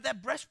 We've got to have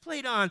that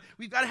breastplate on.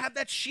 We've got to have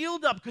that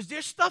shield up because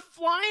there's stuff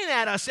flying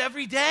at us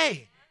every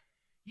day.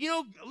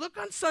 Look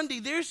on Sunday,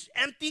 there's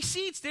empty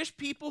seats. There's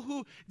people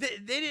who,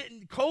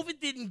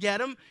 COVID didn't get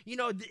them.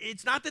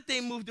 It's not that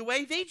they moved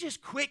away. They just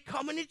quit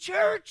coming to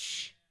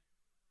church.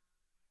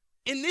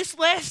 In this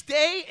last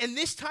day, in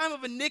this time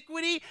of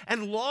iniquity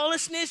and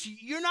lawlessness,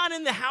 you're not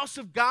in the house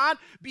of God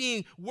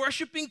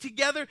worshiping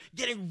together,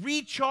 getting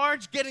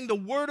recharged, getting the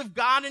word of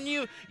God in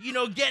you,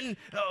 getting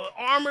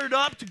armored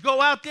up to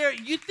go out there.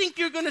 You think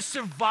you're going to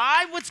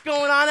survive what's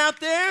going on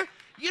out there?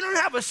 You don't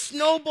have a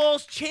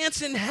snowball's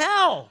chance in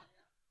hell.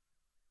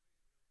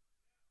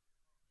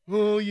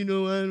 Oh, I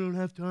don't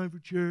have time for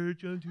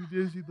church. I'm too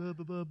busy, blah,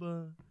 blah, blah,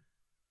 blah.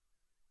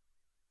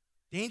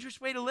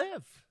 Dangerous way to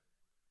live.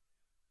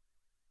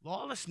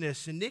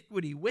 Lawlessness,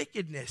 iniquity,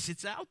 wickedness,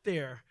 it's out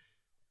there.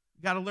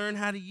 You got to learn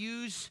how to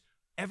use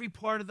every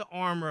part of the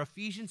armor.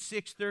 Ephesians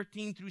 6,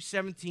 13 through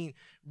 17.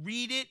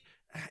 Read it.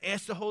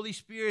 Ask the Holy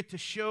Spirit to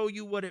show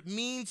you what it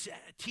means,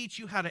 teach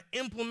you how to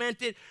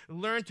implement it,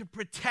 learn to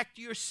protect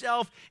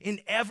yourself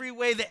in every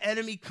way the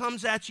enemy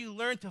comes at you.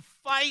 Learn to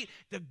fight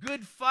the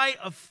good fight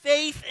of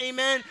faith,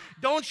 amen.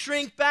 Don't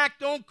shrink back,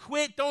 don't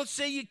quit, don't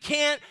say you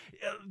can't.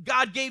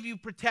 God gave you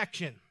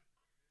protection.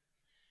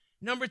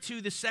 Number 2,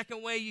 the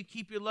second way you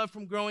keep your love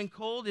from growing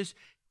cold is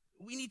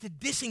we need to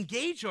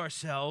disengage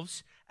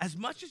ourselves as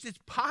much as it's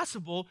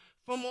possible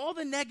from all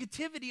the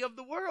negativity of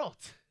the world.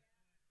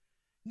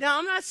 Now,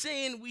 I'm not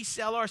saying we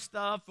sell our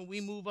stuff and we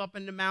move up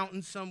in the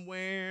mountains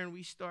somewhere and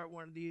we start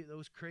one of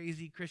those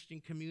crazy Christian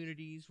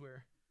communities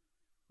where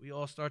we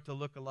all start to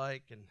look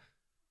alike. And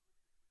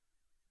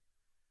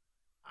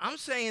I'm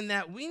saying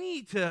that we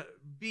need to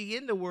be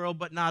in the world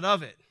but not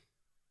of it.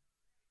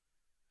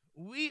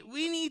 We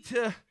need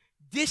to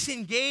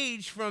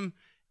disengage from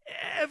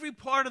every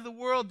part of the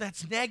world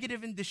that's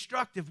negative and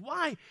destructive.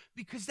 Why?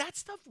 Because that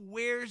stuff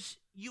wears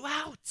you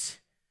out.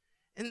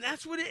 And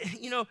that's what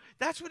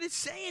it's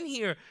saying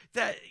here,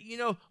 that,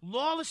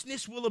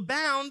 lawlessness will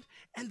abound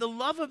and the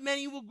love of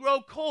many will grow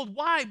cold.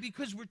 Why?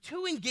 Because we're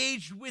too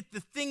engaged with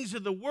the things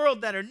of the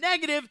world that are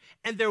negative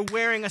and they're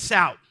wearing us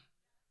out.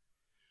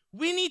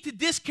 We need to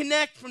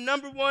disconnect from,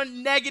 number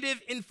 1,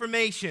 negative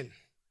information.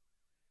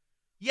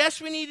 Yes,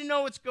 we need to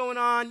know what's going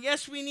on.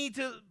 Yes, we need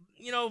to,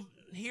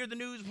 hear the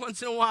news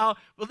once in a while.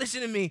 But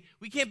listen to me.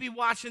 We can't be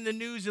watching the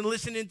news and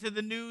listening to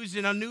the news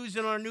and our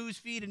news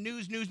feed and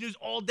news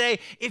all day.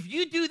 If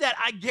you do that,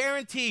 I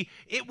guarantee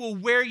it will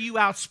wear you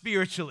out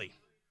spiritually.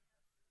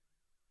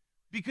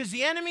 Because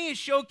the enemy is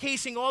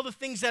showcasing all the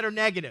things that are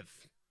negative.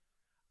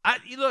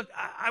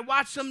 I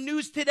watched some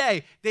news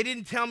today. They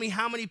didn't tell me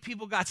how many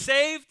people got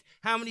saved,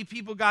 how many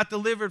people got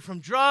delivered from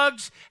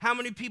drugs, how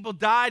many people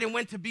died and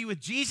went to be with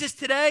Jesus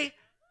today.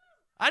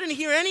 I didn't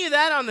hear any of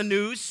that on the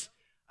news.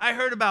 I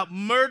heard about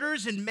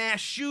murders and mass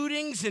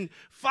shootings and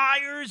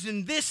fires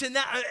and this and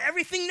that,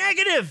 everything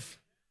negative.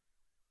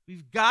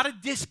 We've got to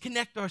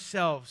disconnect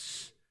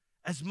ourselves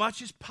as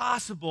much as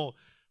possible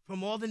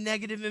from all the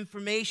negative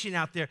information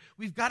out there.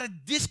 We've got to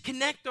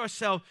disconnect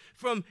ourselves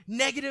from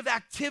negative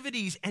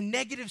activities and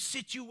negative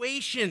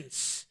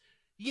situations.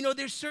 You know,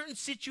 there's certain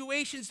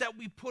situations that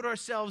we put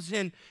ourselves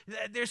in.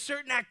 There's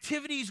certain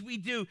activities we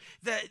do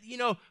that, you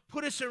know,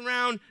 put us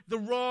around the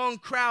wrong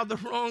crowd, the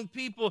wrong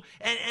people,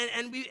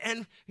 and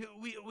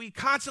we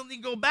constantly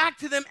go back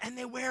to them, and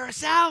they wear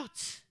us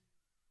out.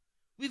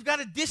 We've got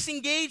to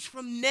disengage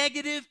from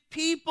negative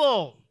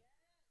people.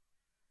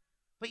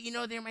 But, you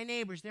know, they're my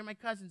neighbors, they're my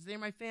cousins, they're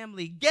my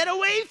family. Get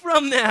away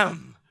from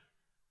them.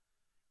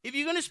 If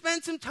you're going to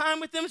spend some time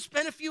with them,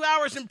 spend a few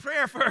hours in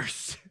prayer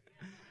first.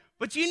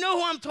 But you know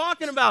who I'm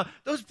talking about.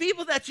 Those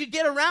people that you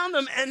get around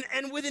them,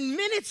 and within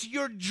minutes,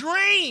 you're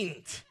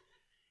drained.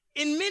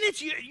 In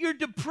minutes, you're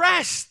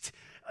depressed.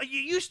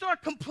 You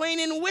start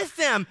complaining with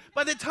them.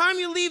 By the time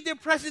you leave their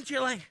presence, you're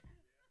like,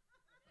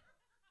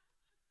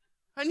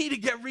 I need to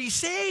get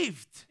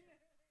resaved.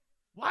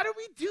 Why do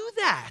we do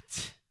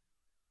that?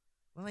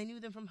 Well, I knew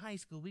them from high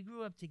school. We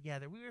grew up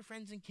together. We were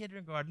friends in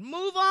kindergarten.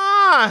 Move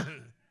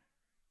on.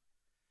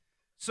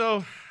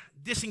 So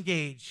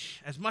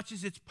disengage as much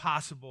as it's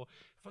possible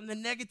from the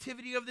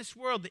negativity of this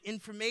world, the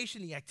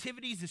information, the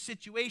activities, the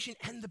situation,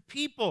 and the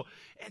people.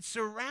 And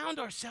surround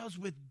ourselves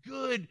with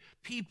good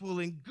people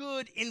and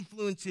good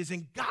influences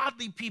and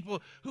godly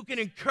people who can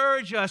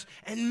encourage us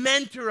and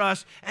mentor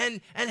us and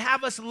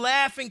have us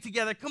laughing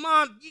together. Come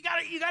on, you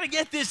gotta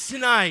get this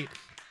tonight.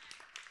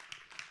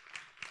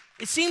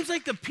 It seems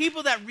like the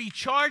people that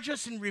recharge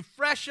us and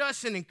refresh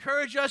us and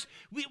encourage us,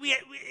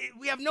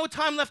 we have no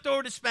time left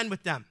over to spend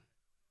with them.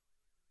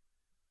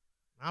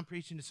 I'm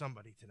preaching to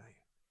somebody tonight.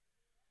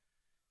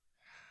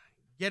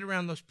 Get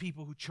around those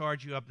people who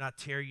charge you up, not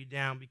tear you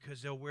down,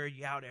 because they'll wear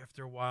you out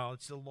after a while.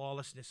 It's the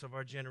lawlessness of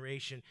our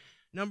generation.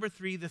 Number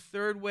 3, the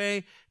third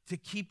way to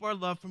keep our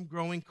love from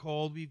growing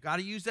cold, we've got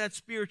to use that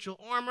spiritual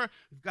armor.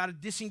 We've got to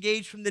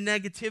disengage from the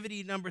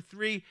negativity. Number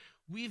 3,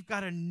 we've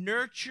got to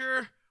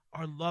nurture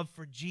our love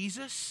for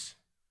Jesus,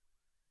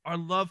 our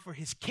love for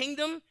his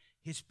kingdom,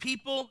 his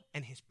people,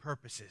 and his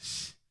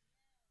purposes.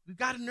 We've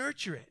got to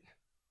nurture it.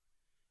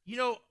 You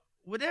know,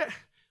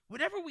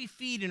 whatever we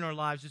feed in our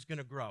lives is going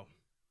to grow.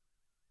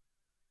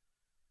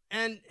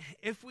 And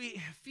if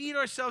we feed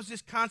ourselves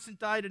this constant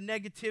diet of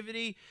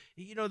negativity,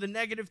 you know, the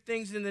negative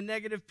things and the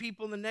negative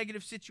people and the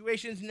negative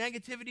situations,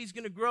 negativity is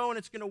going to grow and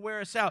it's going to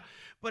wear us out.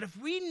 But if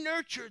we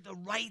nurture the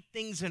right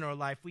things in our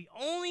life, we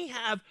only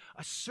have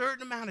a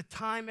certain amount of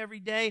time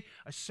every day,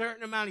 a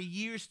certain amount of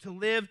years to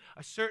live,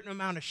 a certain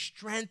amount of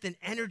strength and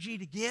energy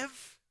to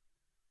give.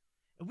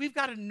 And we've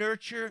got to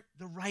nurture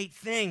the right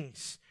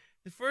things.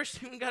 The first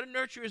thing we've got to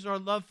nurture is our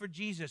love for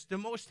Jesus. The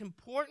most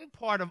important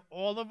part of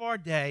all of our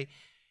day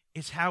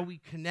is how we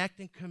connect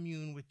and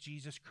commune with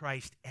Jesus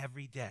Christ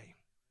every day.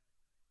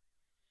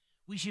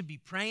 We should be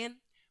praying.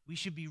 We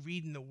should be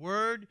reading the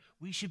Word.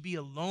 We should be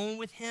alone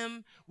with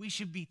him. We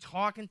should be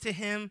talking to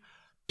him.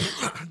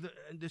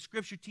 The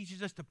Scripture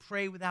teaches us to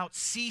pray without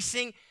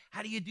ceasing.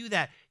 How do you do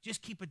that?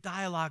 Just keep a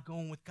dialogue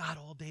going with God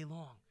all day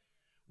long.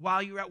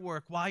 While you're at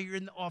work, while you're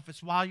in the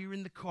office, while you're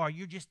in the car,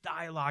 you're just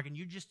dialoguing,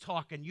 you're just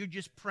talking, you're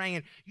just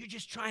praying, you're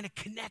just trying to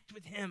connect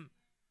with him.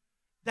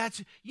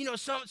 That's, you know,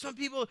 some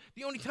people,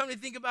 the only time they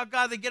think about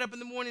God, they get up in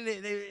the morning,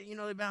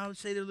 they bow and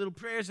say their little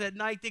prayers. At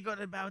night, they go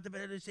to bow to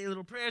bed, they say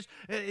little prayers,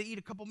 they eat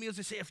a couple meals,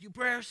 they say a few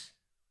prayers.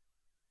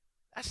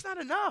 That's not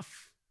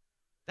enough.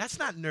 That's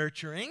not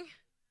nurturing.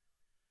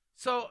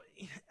 So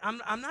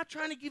I'm not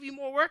trying to give you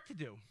more work to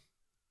do.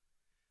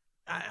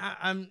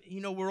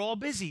 We're all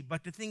busy,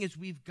 but the thing is,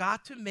 we've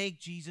got to make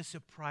Jesus a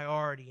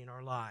priority in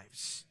our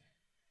lives.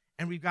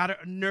 And we've got to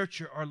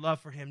nurture our love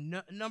for him.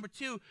 Number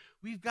 2,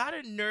 we've got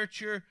to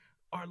nurture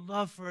our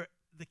love for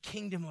the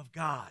kingdom of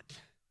God.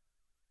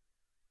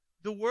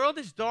 The world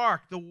is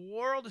dark. The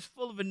world is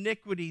full of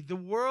iniquity. The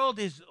world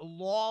is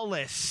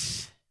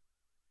lawless.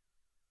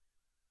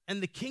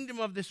 And the kingdom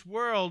of this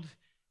world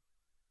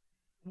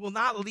will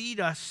not lead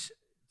us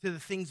to the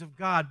things of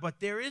God, but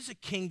there is a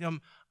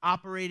kingdom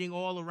operating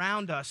all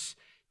around us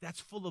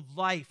that's full of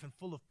life and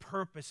full of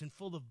purpose and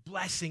full of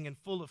blessing and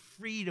full of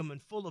freedom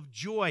and full of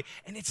joy,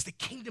 and it's the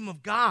kingdom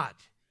of God.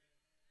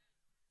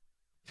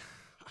 Oh,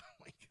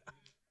 my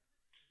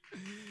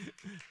God.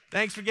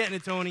 Thanks for getting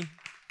it, Tony.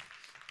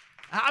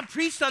 I've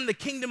preached on the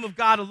kingdom of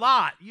God a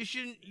lot. You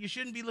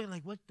shouldn't be looking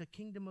like, what, the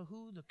kingdom of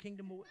who? The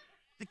kingdom of what?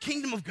 The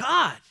kingdom of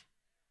God.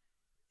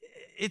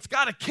 It's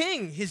got a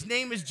king. His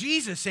name is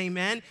Jesus,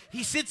 amen.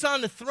 He sits on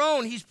the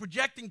throne. He's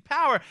projecting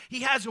power.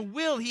 He has a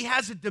will. He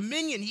has a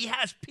dominion. He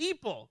has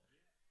people.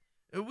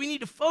 We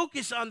need to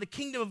focus on the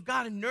kingdom of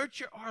God and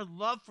nurture our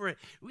love for it.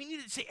 We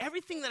need to say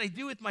everything that I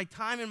do with my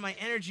time and my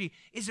energy,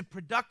 is it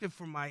productive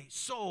for my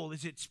soul?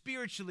 Is it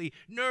spiritually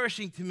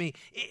nourishing to me?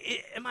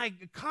 Am I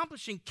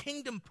accomplishing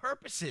kingdom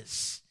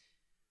purposes?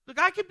 Look,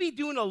 I could be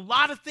doing a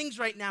lot of things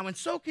right now, and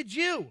so could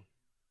you.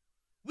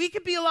 We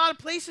could be a lot of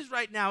places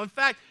right now. In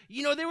fact,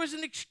 there was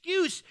an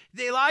excuse.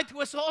 They lied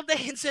to us all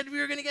day and said we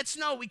were going to get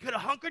snow. We could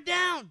have hunkered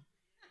down.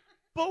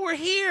 But we're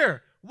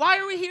here. Why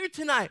are we here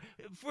tonight?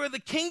 For the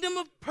kingdom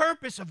of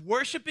purpose of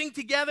worshiping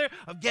together,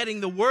 of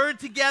getting the word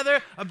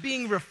together, of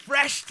being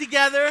refreshed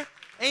together.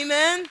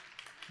 Amen?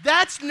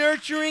 That's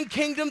nurturing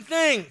kingdom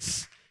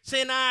things.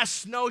 Saying,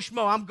 snow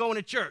schmo, I'm going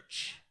to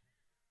church.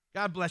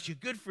 God bless you.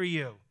 Good for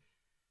you.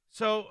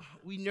 So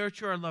we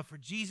nurture our love for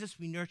Jesus.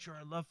 We nurture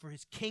our love for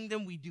his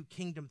kingdom. We do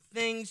kingdom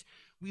things.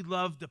 We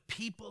love the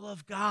people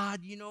of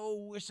God.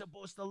 We're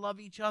supposed to love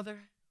each other.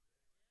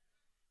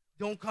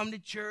 Don't come to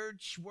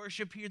church,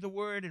 worship, hear the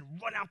word, and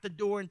run out the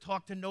door and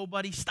talk to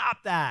nobody.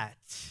 Stop that.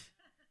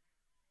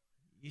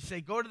 You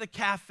say, go to the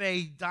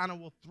cafe. Donna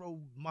will throw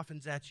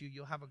muffins at you.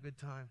 You'll have a good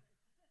time.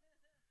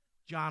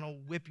 John will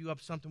whip you up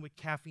something with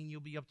caffeine.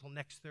 You'll be up till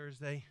next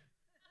Thursday.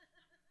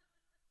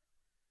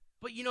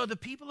 But, the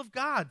people of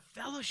God,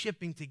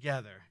 fellowshipping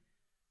together.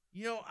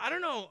 I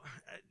don't know,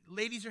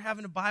 ladies are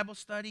having a Bible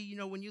study.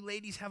 When you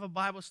ladies have a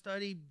Bible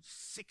study,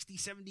 60,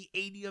 70,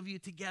 80 of you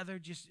together,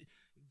 just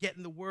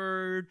getting the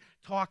word,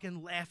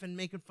 talking, laughing,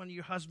 making fun of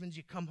your husbands,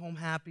 you come home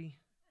happy.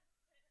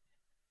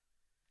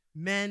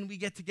 Men, we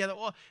get together.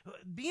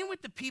 Being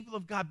with the people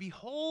of God,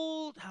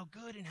 behold how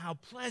good and how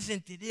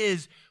pleasant it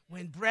is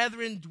when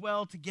brethren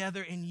dwell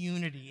together in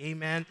unity.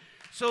 Amen.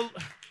 So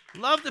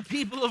love the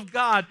people of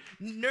God.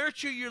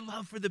 Nurture your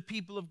love for the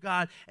people of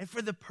God and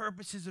for the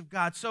purposes of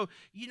God. So,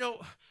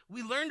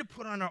 we learn to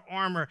put on our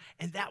armor,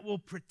 and that will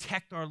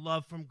protect our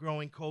love from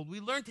growing cold. We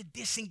learn to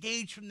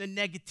disengage from the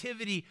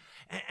negativity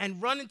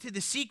and run into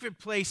the secret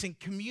place and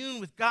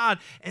commune with God,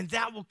 and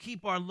that will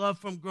keep our love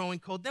from growing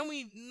cold. Then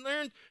we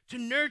learn to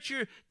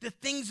nurture the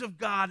things of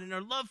God and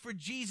our love for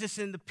Jesus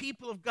and the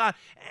people of God,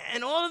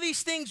 and all of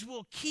these things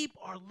will keep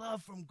our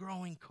love from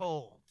growing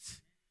cold.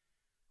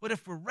 But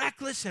if we're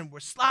reckless and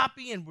we're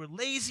sloppy and we're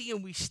lazy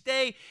and we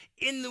stay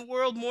in the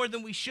world more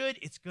than we should,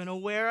 it's going to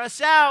wear us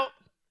out.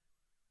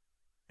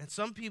 And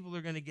some people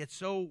are going to get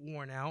so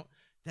worn out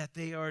that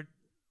they are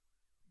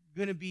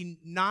going to be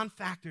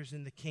non-factors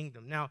in the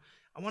kingdom. Now,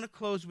 I want to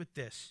close with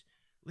this.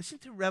 Listen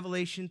to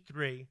Revelation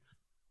 3,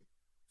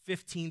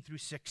 15 through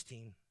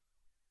 16.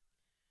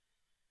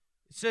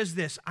 It says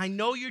this, I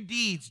know your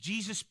deeds,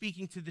 Jesus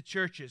speaking to the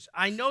churches.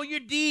 I know your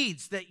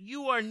deeds, that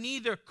you are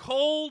neither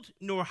cold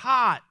nor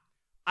hot.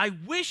 I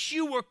wish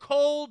you were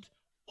cold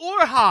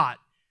or hot.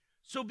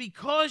 So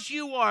because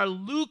you are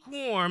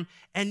lukewarm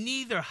and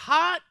neither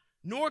hot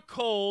nor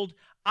cold,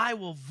 I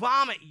will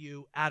vomit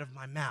you out of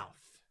my mouth.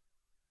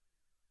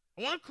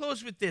 I want to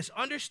close with this.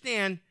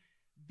 Understand,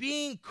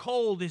 being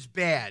cold is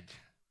bad.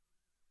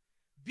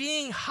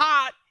 Being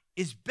hot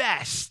is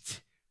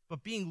best,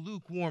 but being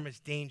lukewarm is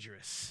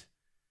dangerous.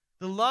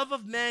 The love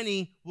of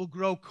many will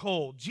grow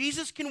cold.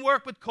 Jesus can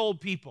work with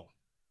cold people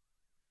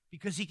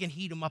because he can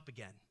heat them up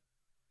again.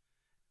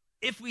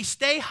 If we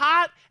stay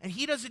hot and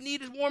he doesn't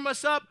need to warm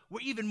us up,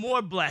 we're even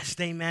more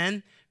blessed,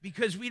 amen?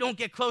 Because we don't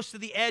get close to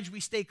the edge, we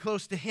stay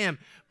close to him.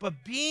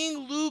 But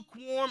being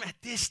lukewarm at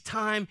this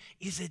time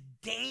is a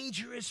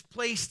dangerous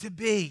place to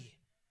be.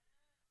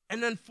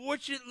 And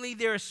unfortunately,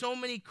 there are so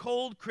many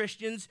cold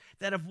Christians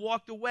that have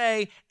walked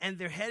away and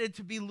they're headed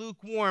to be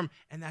lukewarm,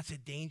 and that's a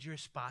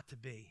dangerous spot to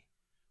be.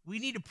 We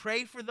need to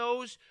pray for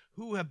those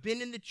who have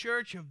been in the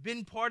church, have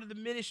been part of the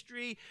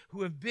ministry,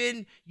 who have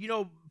been,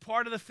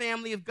 part of the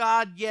family of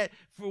God, yet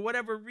for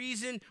whatever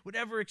reason,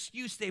 whatever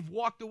excuse, they've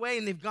walked away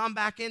and they've gone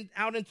back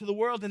out into the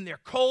world and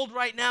they're cold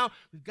right now.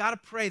 We've got to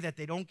pray that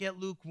they don't get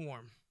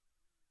lukewarm,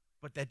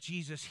 but that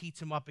Jesus heats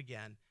them up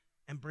again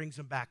and brings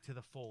them back to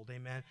the fold.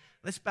 Amen.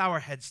 Let's bow our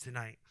heads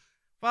tonight.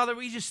 Father,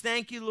 we just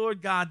thank you,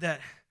 Lord God, that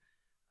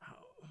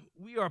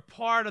we are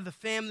part of the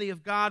family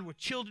of God. We're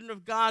children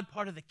of God,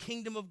 part of the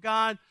kingdom of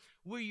God.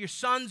 We're your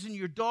sons and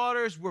your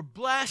daughters. We're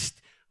blessed.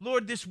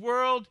 Lord, this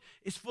world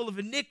is full of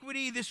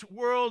iniquity. This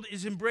world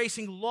is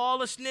embracing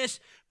lawlessness.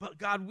 But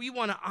God, we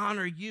want to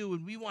honor you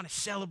and we want to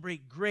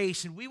celebrate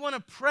grace. And we want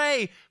to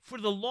pray for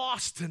the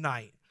lost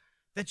tonight,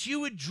 that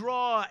you would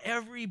draw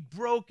every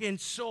broken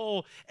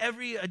soul,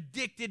 every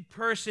addicted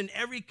person,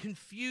 every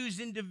confused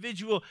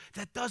individual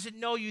that doesn't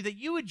know you, that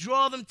you would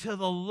draw them to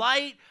the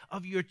light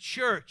of your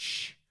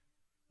church.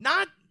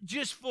 Not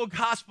just Full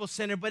Gospel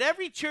Center, but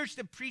every church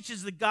that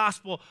preaches the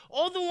gospel,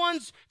 all the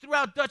ones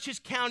throughout Dutchess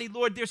County,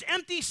 Lord, there's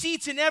empty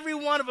seats in every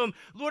one of them.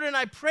 Lord, and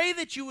I pray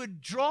that you would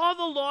draw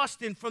the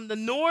lost in from the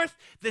north,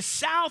 the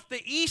south,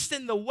 the east,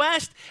 and the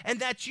west, and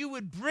that you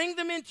would bring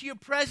them into your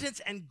presence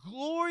and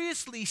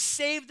gloriously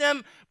save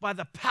them by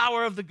the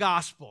power of the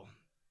gospel.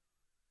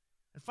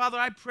 And Father,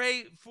 I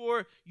pray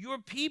for your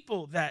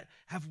people that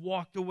have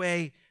walked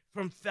away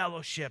from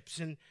fellowships.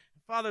 And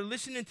Father,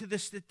 listening to the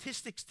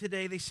statistics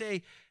today, they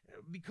say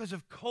because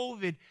of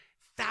COVID,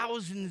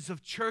 thousands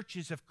of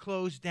churches have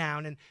closed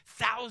down, and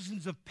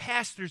thousands of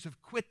pastors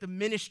have quit the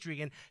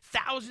ministry, and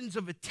thousands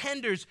of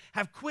attenders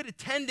have quit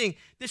attending.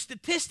 The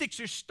statistics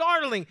are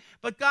startling,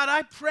 but God,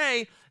 I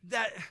pray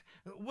that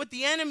what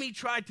the enemy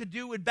tried to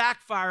do would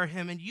backfire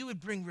him, and you would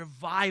bring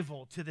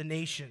revival to the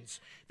nations,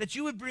 that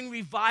you would bring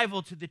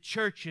revival to the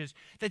churches,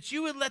 that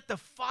you would let the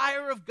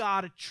fire of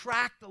God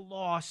attract the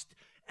lost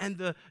and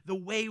the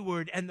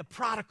wayward and the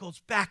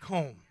prodigals back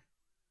home.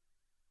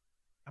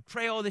 I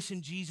pray all this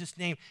in Jesus'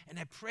 name, and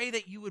I pray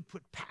that you would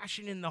put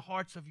passion in the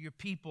hearts of your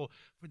people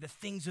for the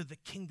things of the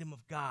kingdom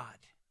of God.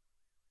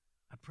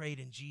 I pray it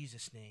in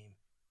Jesus' name.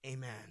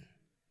 Amen.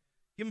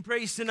 Give him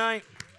praise tonight.